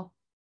you are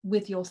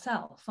with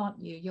yourself,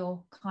 aren't you?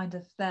 You're kind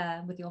of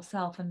there with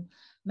yourself, and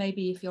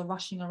maybe if you're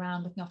rushing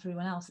around looking after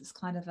everyone else, it's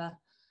kind of a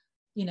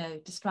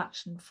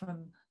distraction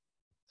from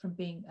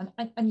being,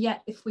 and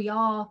yet if we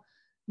are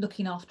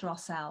looking after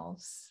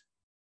ourselves,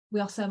 we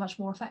are so much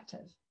more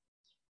effective.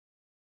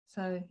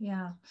 So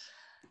yeah.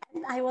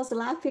 I was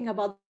laughing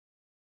about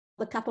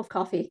the cup of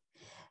coffee.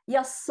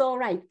 You're so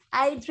right.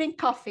 I drink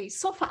coffee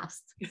so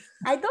fast.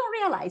 I don't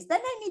realize. Then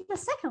I need the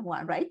second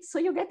one, right? So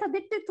you get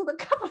addicted to the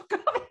cup of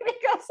coffee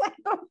because I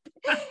don't.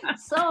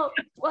 So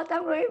one of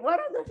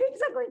the things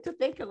I'm going to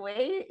take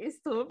away is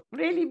to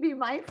really be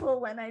mindful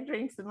when I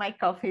drink my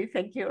coffee.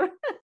 Thank you.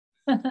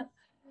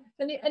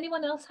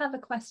 Anyone else have a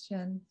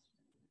question?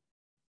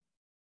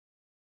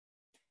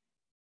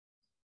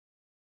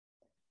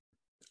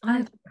 I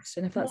have a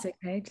question, if that's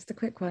okay, just a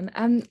quick one.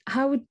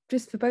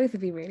 Just for both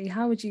of you really,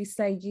 how would you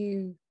say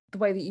the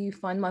way that you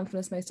find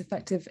mindfulness most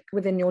effective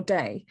within your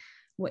day?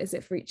 what is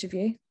it for each of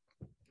you?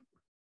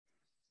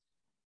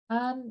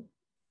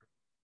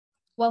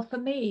 Well, for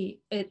me,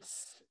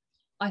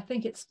 I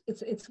think it's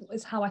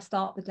how I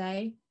start the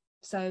day.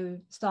 So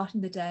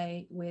starting the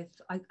day with,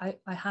 I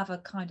have a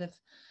kind of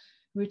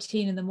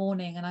routine in the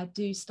morning, and I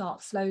do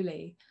start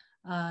slowly.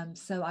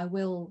 So I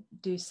will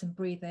do some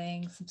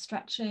breathing, some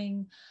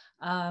stretching,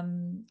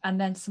 and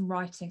then some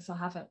writing. So I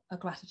have a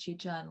gratitude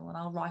journal, and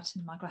I'll write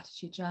in my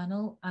gratitude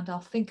journal, and I'll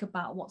think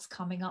about what's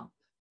coming up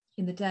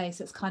in the day.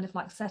 So it's kind of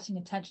like setting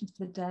intentions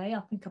for the day.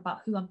 I'll think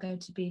about who I'm going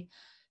to be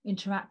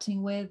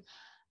interacting with,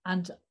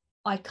 and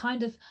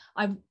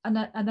and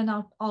then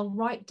I'll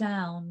write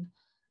down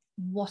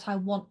what I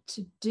want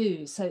to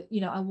do. So,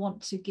 you know, I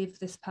want to give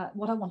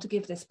what I want to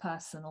give this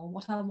person, or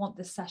what I want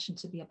this session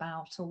to be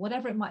about, or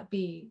whatever it might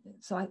be.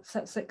 So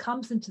it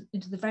comes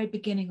into the very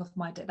beginning of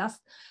my day.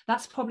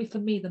 That's probably for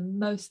me the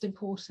most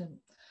important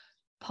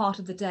part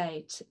of the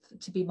day,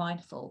 to be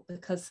mindful,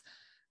 because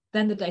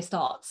then the day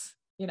starts,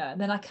 you know,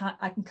 and then I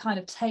can kind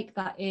of take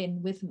that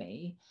in with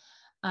me,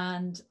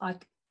 and I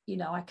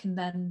can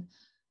then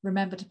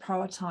remember to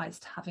prioritize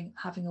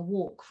having a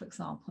walk, for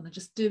example, and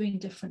just doing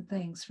different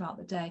things throughout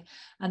the day.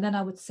 And then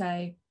I would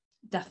say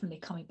definitely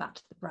coming back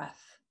to the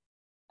breath,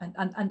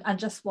 and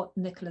just what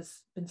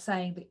Nicola's been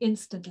saying, the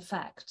instant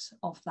effect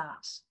of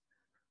that,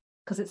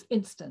 because it's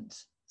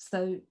instant.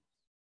 So,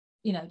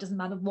 you know, it doesn't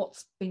matter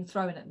what's being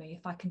thrown at me.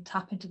 If I can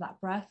tap into that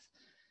breath,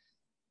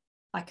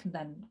 I can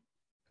then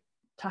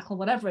tackle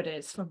whatever it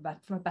is from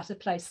a better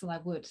place than I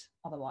would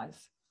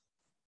otherwise.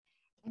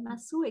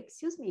 Masu,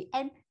 excuse me,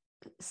 and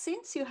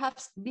since you have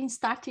been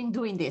starting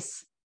doing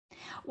this,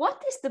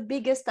 what is the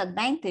biggest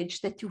advantage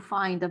that you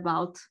find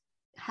about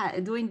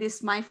doing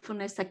this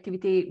mindfulness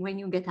activity when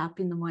you get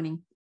up in the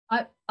morning?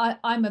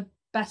 I'm a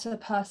better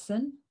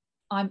person.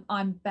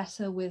 I'm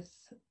better with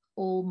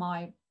all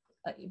my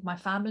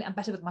family. I'm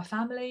better with my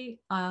family.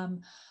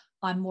 I'm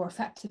more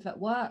effective at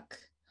work.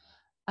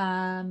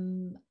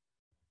 I'm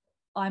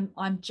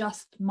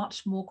just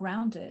much more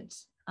grounded,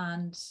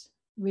 and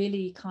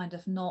really kind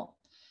of not,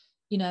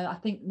 you know, I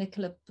think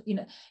Nicola, you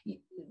know,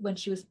 when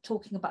she was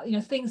talking about, you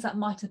know, things that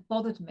might have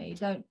bothered me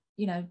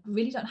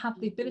really don't have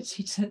the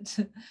ability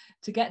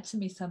to get to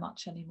me so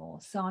much anymore.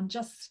 So I'm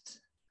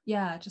just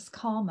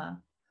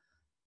calmer.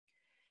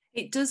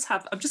 It does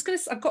have,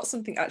 I've got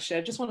something actually,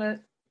 I just want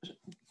to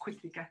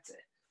quickly get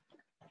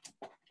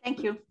it.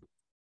 Thank you.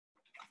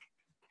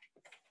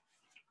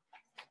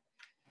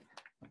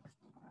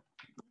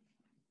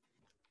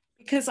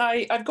 Because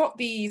I've got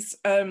these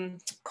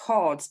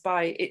cards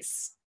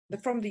they're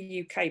from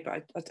the UK, but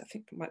I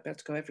think I might be able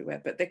to go everywhere.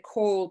 But they're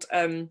called,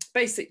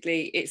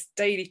 basically, it's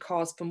daily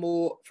cards for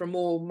more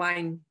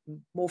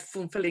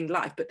fulfilling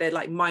life. But they're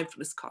like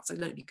mindfulness cards. I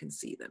don't know if you can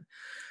see them.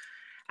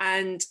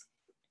 And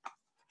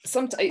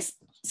sometimes,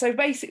 so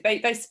basically,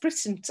 they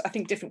split into, I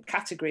think, different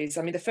categories.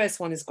 I mean, the first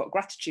one has got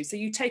gratitude. So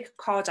you take a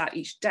card out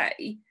each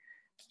day,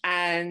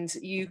 and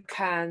you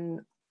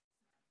can.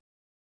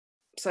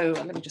 So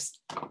let me just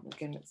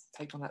again, let's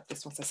take on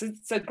this one.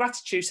 So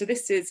gratitude. So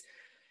this is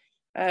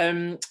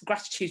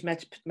gratitude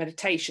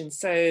meditation.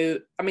 So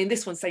I mean,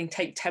 this one's saying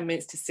take 10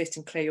 minutes to sit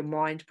and clear your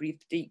mind,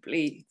 breathe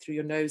deeply through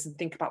your nose, and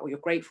think about what you're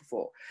grateful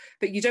for.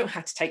 But you don't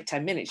have to take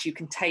 10 minutes. You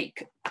can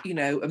take, you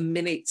know, a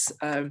minute.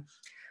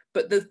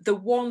 But the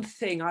one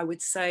thing I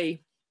would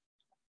say,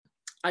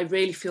 I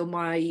really feel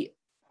my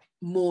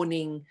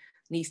morning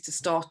needs to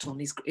start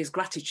on is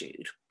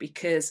gratitude,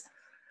 because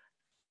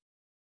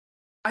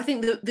I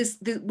think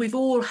that we've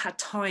all had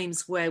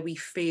times where we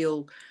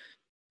feel,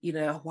 you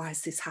know, why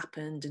has this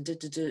happened, and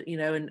you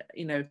know, and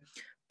you know,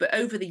 but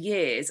over the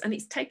years, and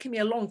it's taken me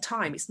a long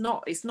time. It's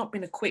not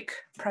been a quick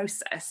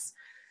process,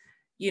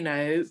 you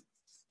know.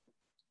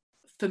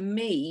 For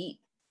me,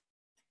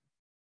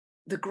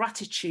 the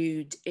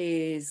gratitude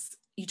is,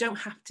 you don't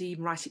have to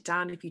even write it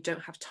down if you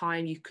don't have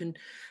time. You can,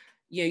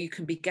 you know, you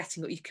can be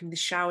getting up, you can be in the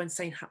shower and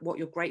saying what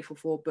you're grateful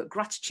for. But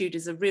gratitude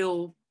is a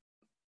real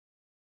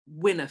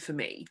winner for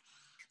me,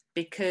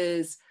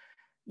 because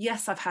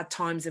yes, I've had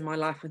times in my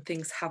life when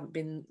things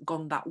haven't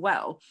gone that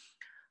well,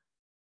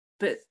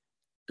 but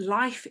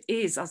life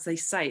is, as they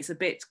say, it's a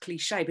bit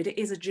cliche, but it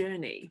is a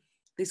journey.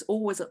 There's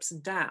always ups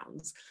and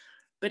downs,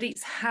 but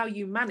it's how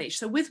you manage.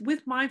 So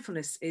with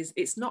mindfulness,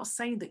 it's not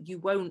saying that you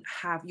won't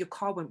have, your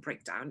car won't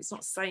break down. It's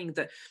not saying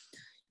that,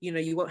 you know,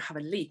 you won't have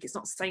a leak. It's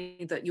not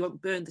saying that you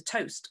won't burn the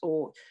toast,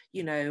 or,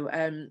 you know,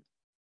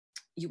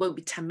 you won't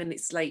be 10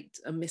 minutes late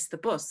and miss the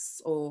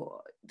bus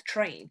or the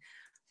train.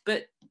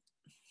 But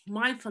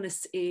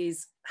mindfulness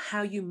is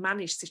how you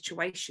manage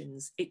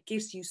situations. It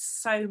gives you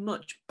so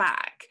much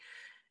back.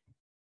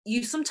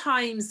 You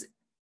sometimes,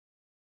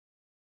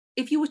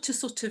 if you were to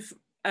sort of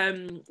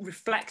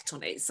reflect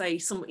on it, say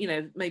you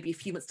know, maybe a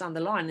few months down the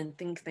line, and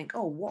think,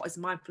 oh, what has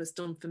mindfulness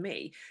done for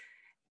me?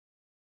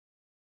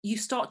 You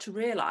start to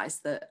realize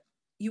that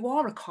you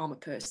are a calmer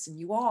person.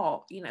 You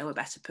are, you know, a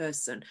better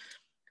person.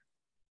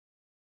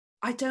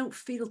 I don't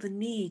feel the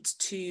need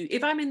to,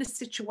 if I'm in a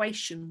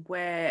situation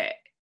where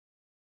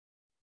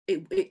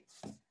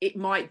it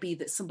might be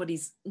that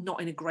somebody's not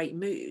in a great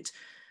mood,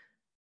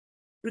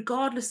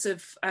 regardless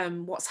of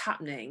what's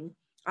happening,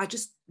 I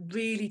just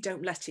really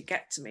don't let it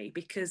get to me,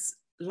 because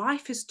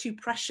life is too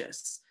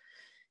precious.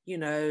 You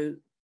know,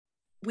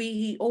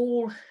 we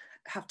all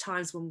have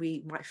times when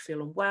we might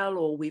feel unwell,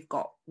 or we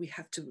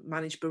have to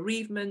manage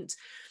bereavement,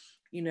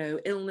 you know,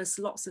 illness,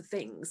 lots of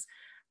things.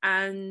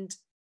 And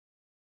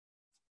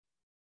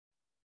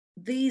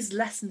these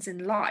lessons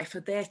in life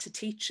are there to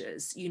teach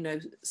us, you know,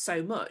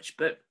 so much.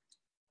 But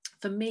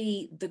for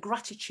me, the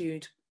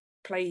gratitude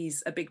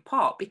plays a big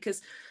part,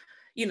 because,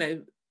 you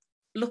know,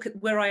 look at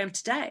where I am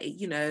today.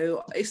 You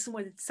know, if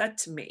someone had said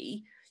to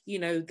me, you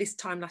know, this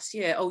time last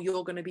year, oh,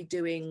 you're going to be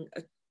doing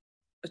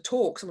a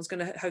talk, someone's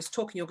going to host a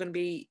talk and you're going to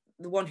be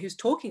the one who's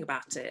talking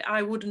about it,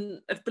 I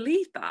wouldn't have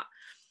believed that.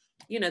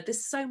 You know,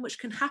 there's so much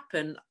can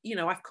happen. You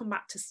know, I've come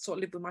back to sort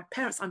of live with my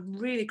parents. I'm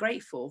really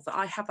grateful that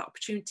I have that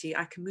opportunity.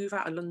 I can move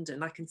out of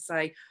London. I can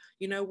say,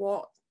 you know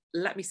what,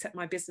 let me set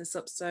my business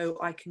up so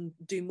I can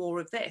do more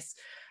of this.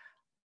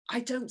 I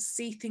don't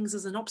see things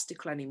as an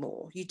obstacle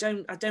anymore.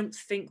 I don't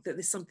think that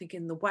there's something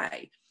in the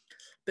way.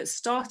 But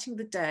starting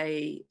the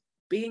day,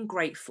 being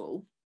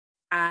grateful,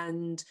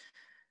 and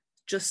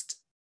just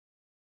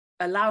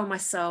allowing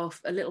myself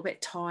a little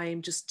bit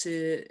time just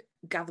to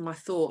gather my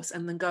thoughts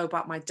and then go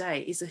about my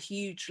day is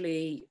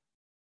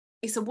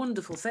it's a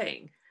wonderful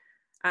thing.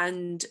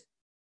 And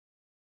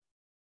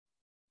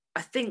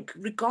I think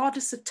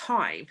regardless of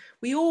time,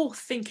 we all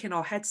think in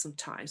our head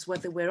sometimes,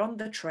 whether we're on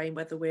the train,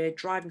 whether we're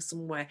driving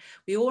somewhere,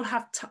 we all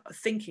have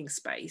thinking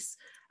space.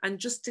 And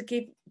just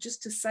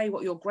to say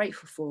what you're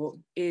grateful for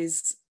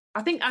is,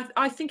 I think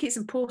it's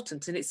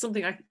important, and it's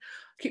something I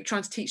keep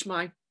trying to teach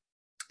my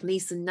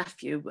niece and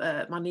nephew.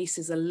 My niece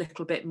is a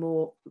little bit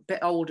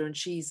older, and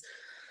she's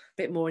a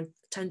bit more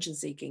attention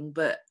seeking,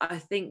 but I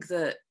think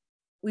that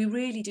we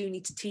really do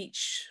need to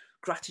teach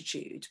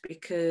gratitude,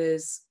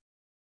 because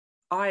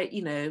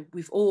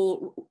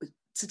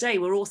today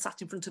we're all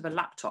sat in front of a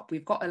laptop.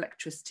 We've got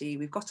electricity,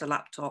 we've got a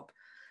laptop,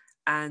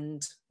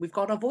 and we've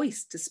got our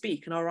voice to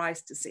speak and our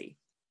eyes to see.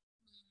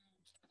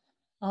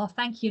 Oh,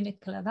 thank you,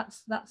 Nicola.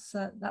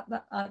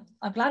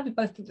 I'm glad we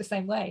both think the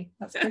same way.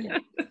 That's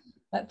brilliant.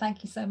 But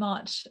thank you so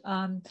much.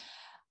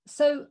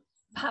 So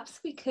perhaps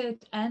we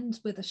could end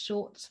with a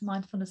short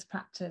mindfulness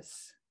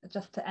practice,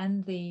 just to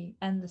end the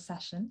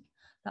session.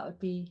 That would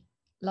be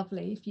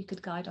lovely if you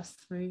could guide us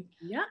through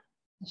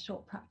a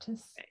short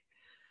practice. Okay.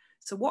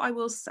 So what I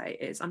will say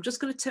is, I'm just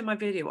going to turn my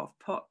video off,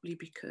 partly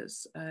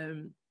because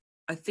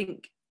I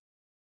think,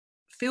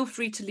 feel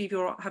free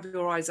to have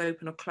your eyes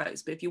open or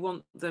closed, but if you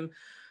want them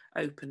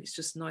open, it's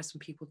just nice when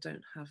people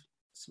don't have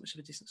so much of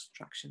a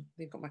distraction.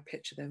 They've got my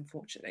picture there,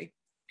 unfortunately.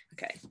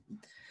 Okay,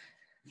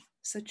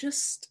 so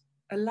just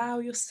allow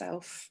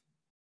yourself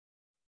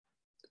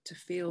to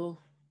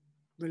feel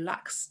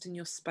relaxed in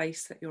your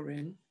space that you're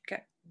in.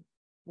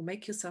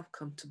 Make yourself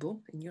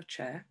comfortable in your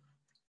chair,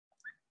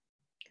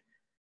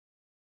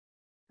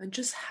 and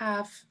just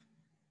have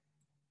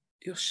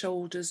your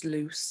shoulders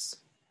loose,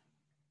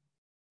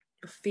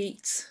 your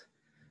feet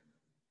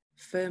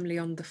firmly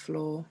on the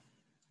floor.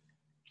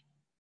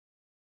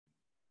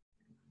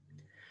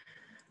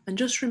 And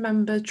just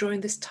remember,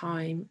 during this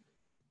time,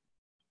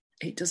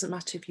 it doesn't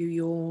matter if you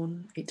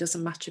yawn, it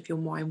doesn't matter if your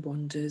mind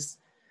wanders,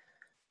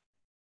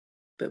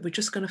 but we're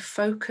just going to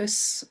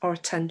focus our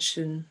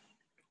attention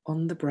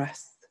on the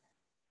breath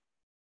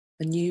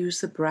and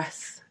use the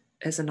breath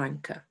as an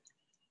anchor.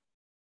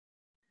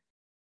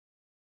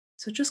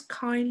 So just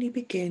kindly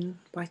begin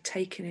by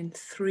taking in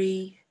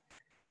 3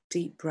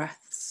 deep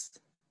breaths,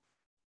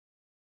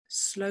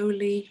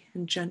 slowly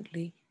and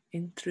gently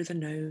in through the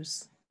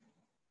nose,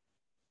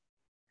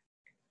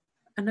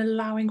 and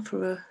allowing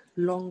for a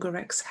longer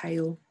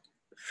exhale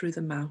through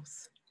the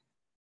mouth.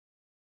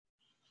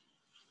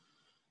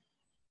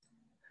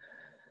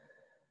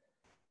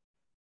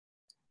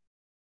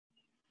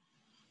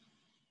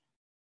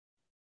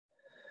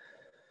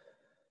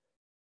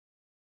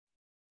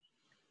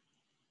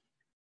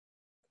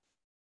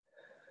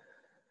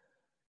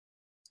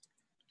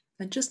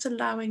 And just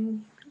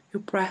allowing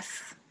your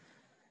breath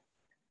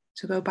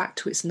to go back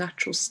to its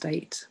natural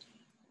state,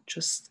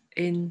 just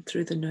in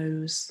through the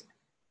nose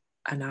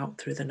and out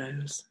through the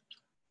nose.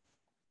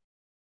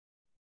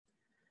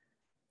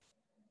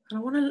 And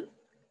I want to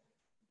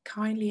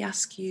kindly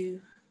ask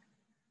you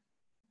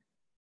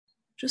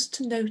just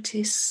to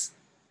notice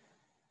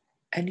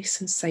any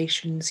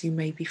sensations you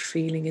may be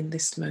feeling in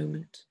this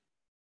moment.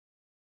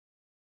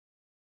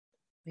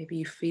 Maybe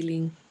you're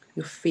feeling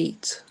your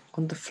feet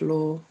on the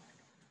floor,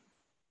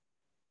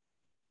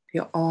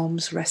 your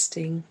arms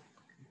resting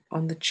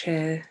on the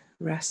chair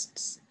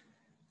rests.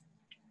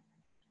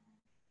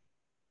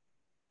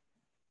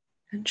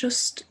 And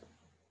just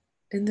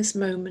in this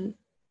moment,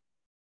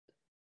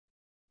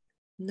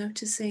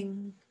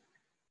 noticing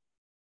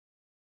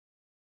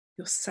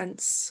your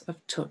sense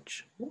of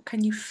touch. What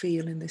can you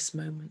feel in this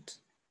moment?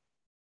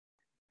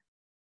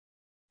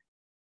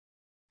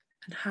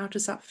 And how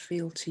does that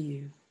feel to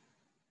you?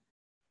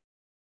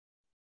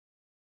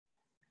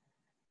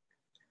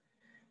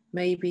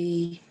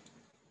 Maybe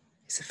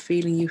it's a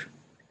feeling you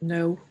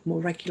know,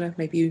 more regular.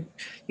 Maybe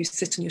you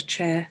sit in your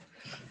chair.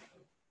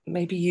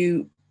 Maybe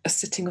you are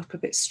sitting up a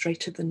bit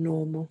straighter than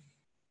normal.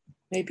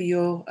 Maybe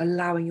you're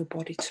allowing your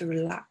body to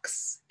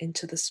relax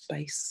into the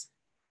space.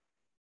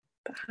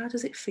 But how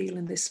does it feel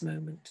in this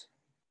moment?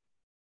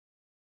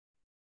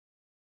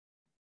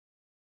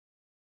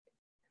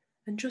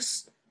 And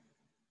just,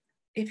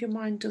 if your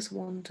mind does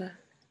wander,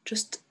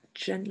 just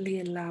gently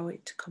allow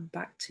it to come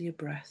back to your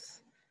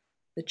breath.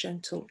 The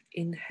gentle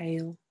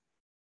inhale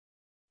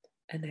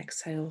and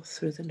exhale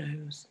through the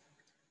nose.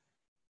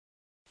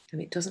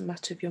 And it doesn't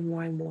matter if your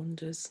mind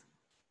wanders,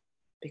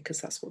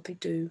 because that's what they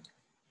do.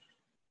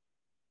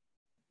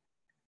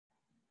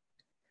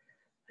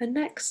 And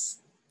next,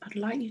 I'd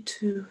like you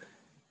to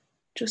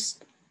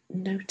just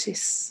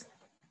notice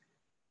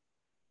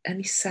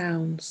any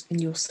sounds in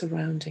your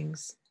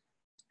surroundings.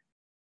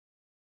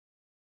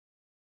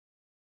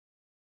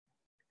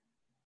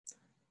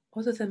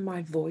 Other than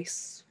my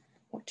voice,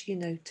 what do you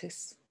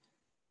notice?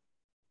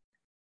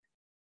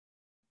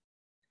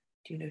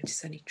 Do you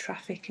notice any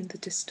traffic in the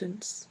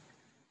distance?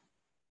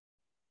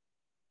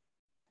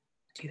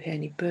 Do you hear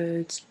any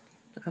birds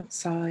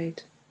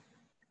outside?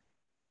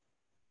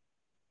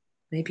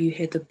 Maybe you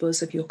hear the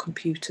buzz of your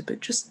computer, but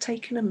just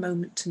taking a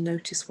moment to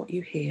notice what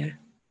you hear.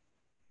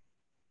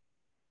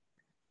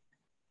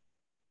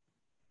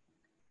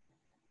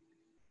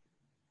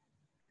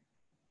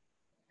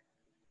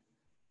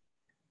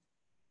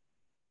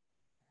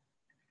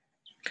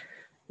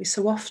 We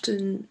so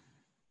often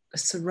are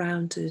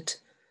surrounded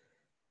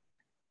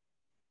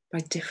by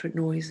different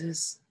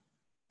noises,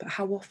 but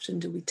how often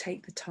do we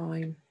take the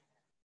time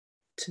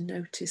to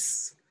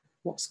notice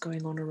what's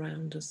going on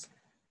around us?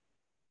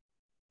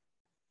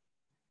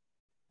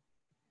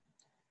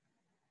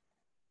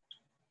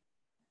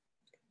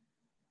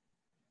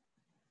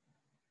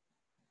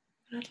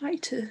 And I'd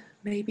like to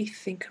maybe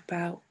think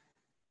about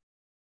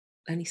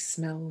any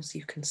smells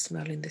you can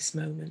smell in this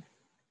moment.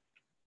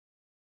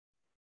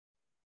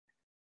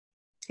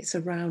 It's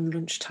around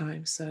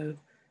lunchtime, so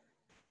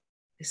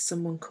is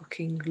someone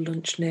cooking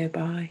lunch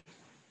nearby?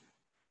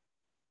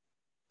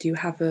 Do you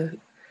have a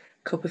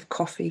cup of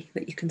coffee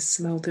that you can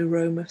smell the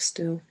aroma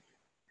still?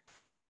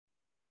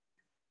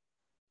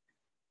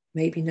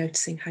 Maybe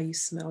noticing how you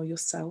smell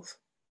yourself.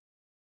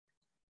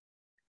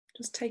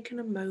 Just taking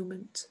a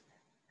moment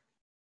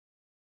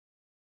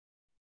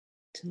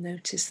to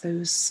notice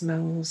those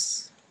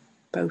smells,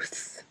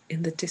 both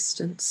in the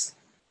distance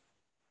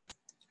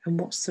and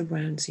what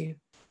surrounds you.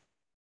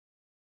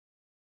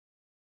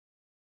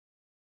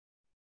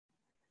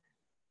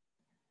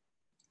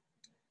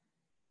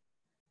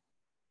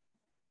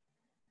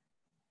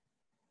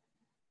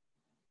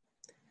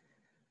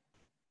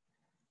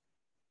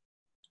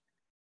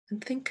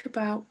 And think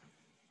about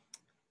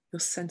your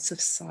sense of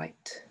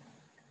sight.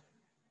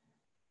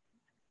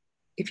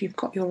 If you've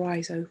got your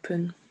eyes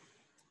open,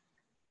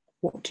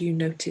 what do you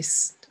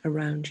notice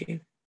around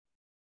you?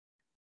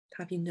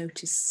 Have you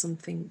noticed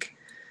something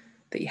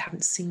that you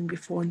haven't seen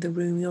before in the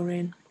room you're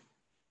in?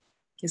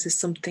 Is there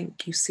something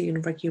you see on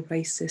a regular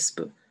basis,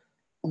 but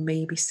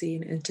maybe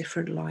seeing it in a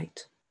different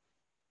light?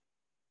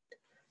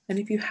 And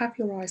if you have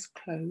your eyes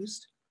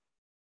closed,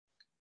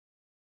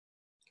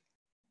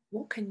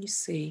 what can you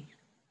see?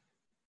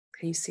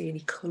 Can you see any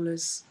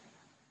colours?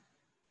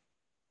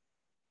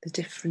 The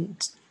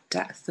different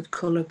depth of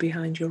colour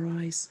behind your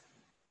eyes?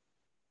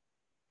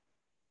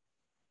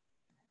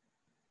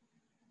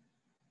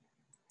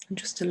 And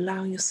just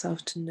allow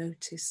yourself to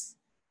notice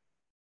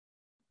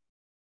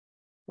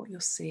what you're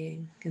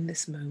seeing in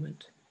this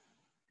moment.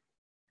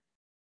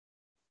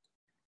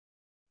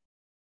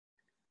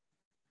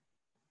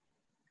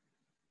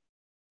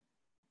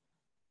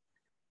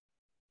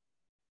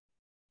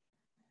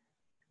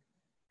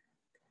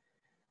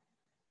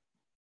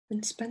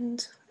 And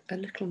spend a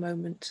little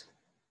moment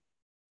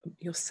on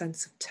your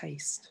sense of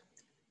taste.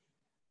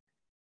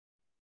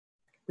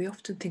 We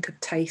often think of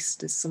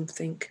taste as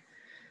something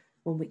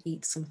when we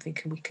eat something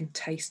and we can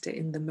taste it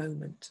in the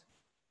moment.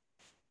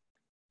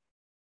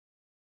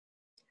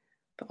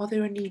 But are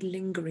there any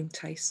lingering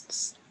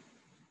tastes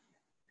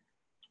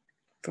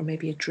from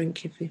maybe a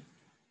drink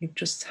you've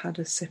just had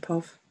a sip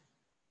of?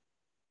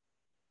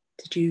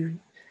 Did you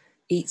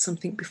eat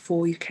something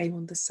before you came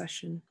on the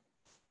session?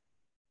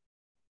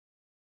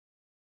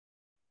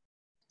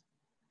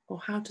 Or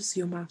how does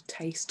your mouth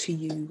taste to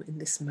you in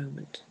this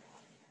moment?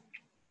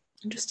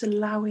 And just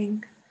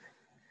allowing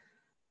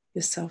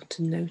yourself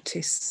to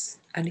notice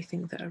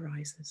anything that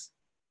arises.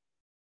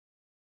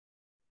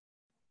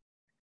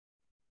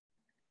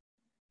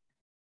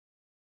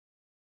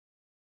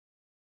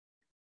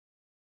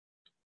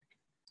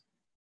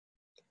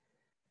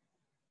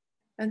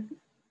 And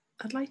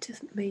I'd like to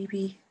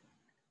maybe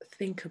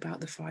think about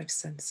the five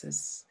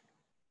senses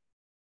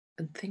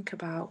and think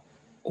about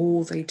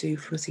all they do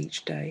for us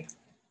each day.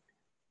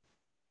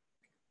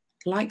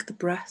 Like the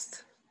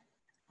breath,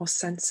 our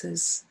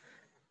senses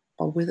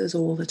are with us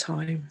all the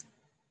time.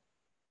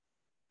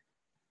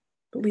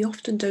 But we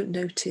often don't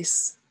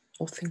notice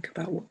or think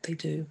about what they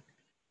do.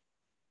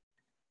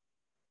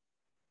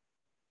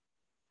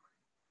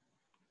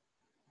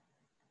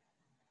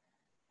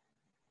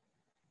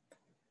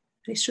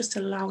 It's just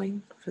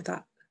allowing for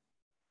that,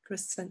 for a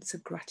sense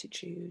of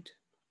gratitude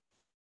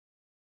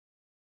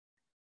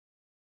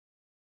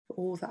for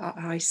all that our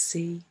eyes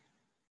see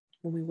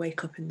when we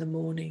wake up in the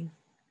morning,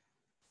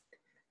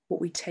 what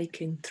we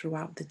take in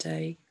throughout the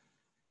day,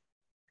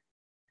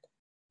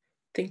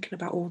 thinking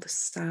about all the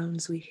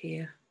sounds we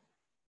hear.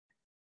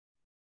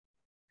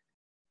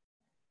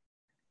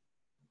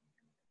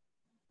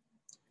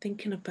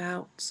 Thinking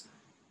about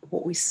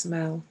what we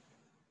smell,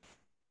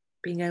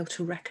 being able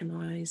to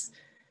recognise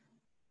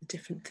the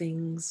different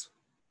things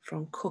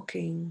from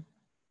cooking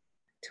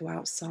to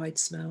outside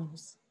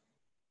smells,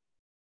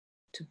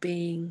 to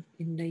being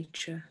in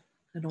nature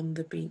and on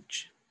the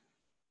beach.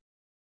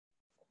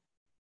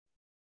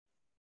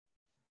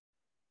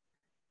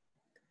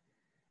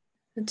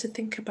 And to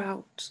think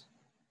about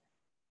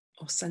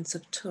our sense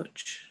of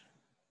touch,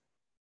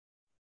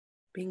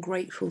 being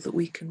grateful that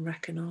we can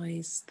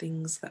recognise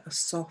things that are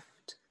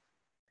soft,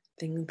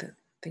 things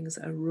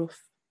that are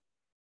rough,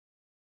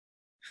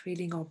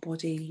 feeling our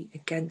body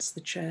against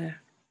the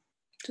chair,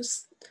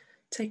 just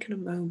taking a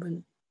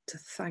moment to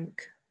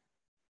thank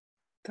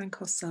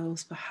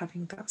ourselves for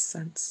having that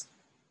sense.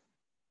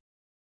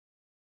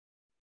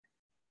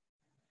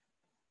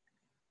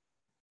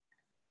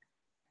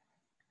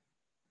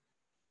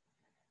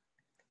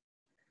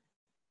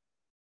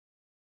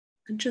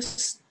 And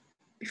just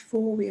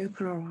before we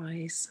open our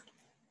eyes,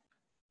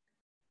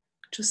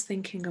 just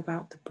thinking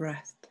about the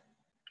breath.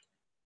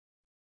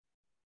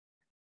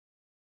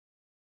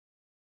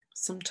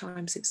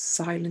 Sometimes it's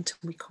silent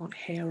and we can't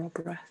hear our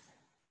breath.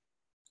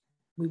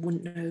 We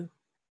wouldn't know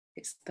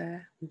it's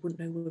there. We wouldn't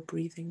know we're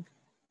breathing.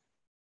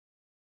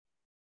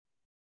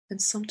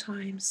 And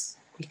sometimes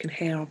we can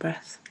hear our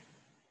breath.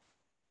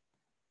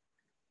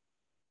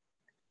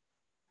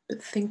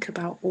 But think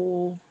about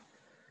all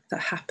that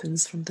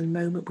happens from the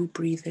moment we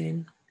breathe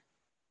in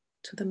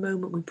to the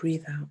moment we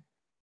breathe out.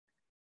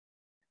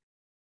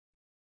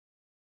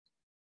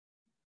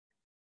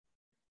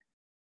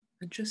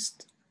 And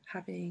just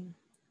having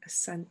a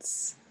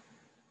sense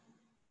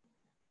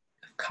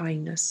of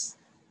kindness.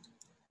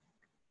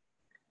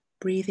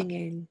 Breathing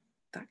in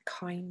that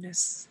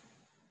kindness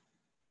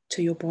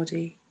to your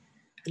body,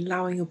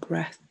 allowing your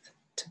breath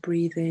to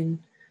breathe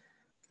in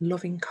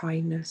loving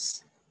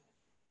kindness.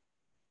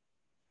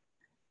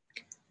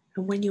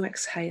 And when you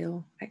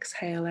exhale,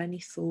 exhale any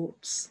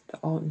thoughts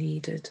that aren't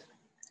needed.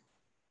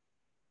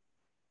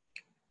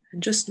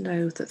 And just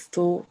know that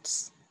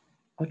thoughts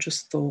are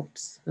just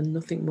thoughts and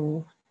nothing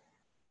more.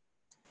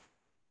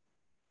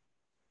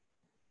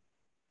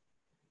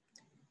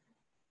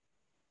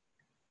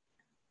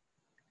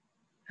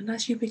 And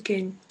as you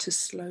begin to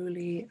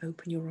slowly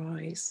open your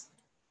eyes,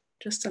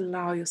 just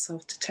allow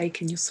yourself to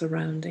take in your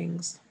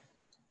surroundings.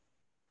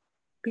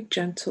 Be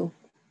gentle.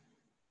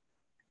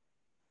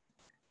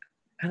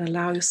 And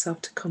allow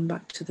yourself to come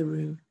back to the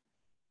room.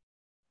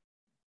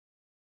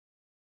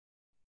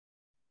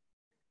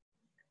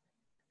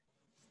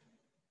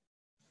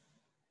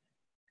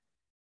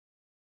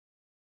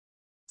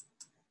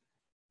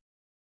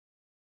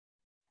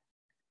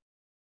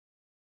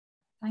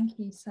 Thank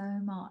you so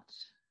much.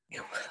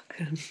 You're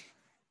welcome.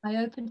 I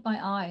opened my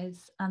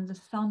eyes and the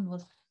sun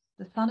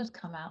had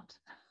come out.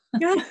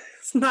 Yeah,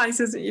 it's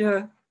nice, isn't it?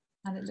 Yeah.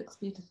 And it looks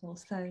beautiful.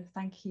 So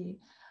thank you.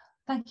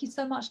 Thank you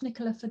so much,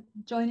 Nicola, for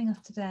joining us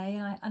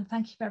today. And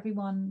thank you for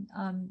everyone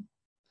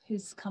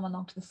who's come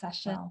along to the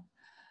session.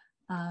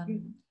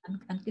 And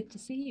good to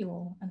see you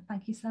all. And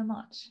thank you so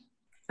much.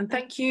 And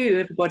thank you,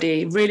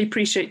 everybody. Really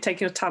appreciate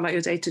taking your time out of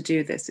your day to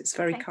do this. It's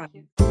very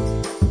kind.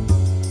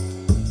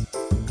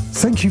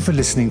 Thank you for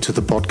listening to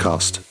the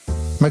podcast.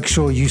 Make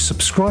sure you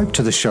subscribe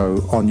to the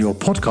show on your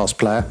podcast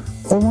player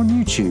or on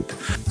YouTube.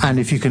 And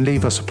if you can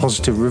leave us a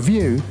positive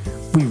review,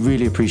 we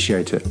really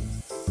appreciate it.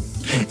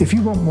 If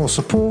you want more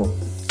support,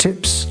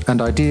 tips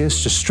and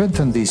ideas to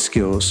strengthen these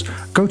skills,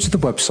 go to the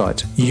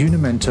website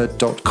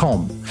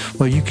unimentor.com,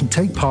 where you can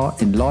take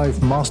part in live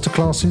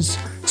masterclasses,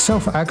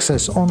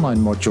 self-access online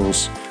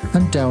modules,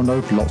 and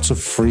download lots of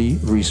free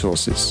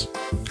resources.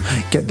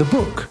 Get the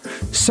book,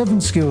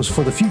 7 Skills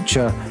for the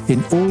Future,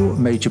 in all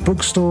major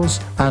bookstores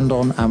and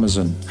on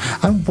Amazon.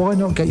 And why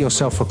not get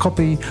yourself a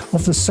copy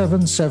of the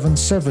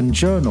 777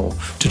 Journal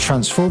to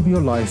transform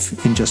your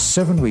life in just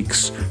 7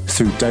 weeks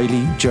through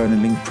daily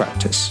journaling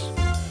practice.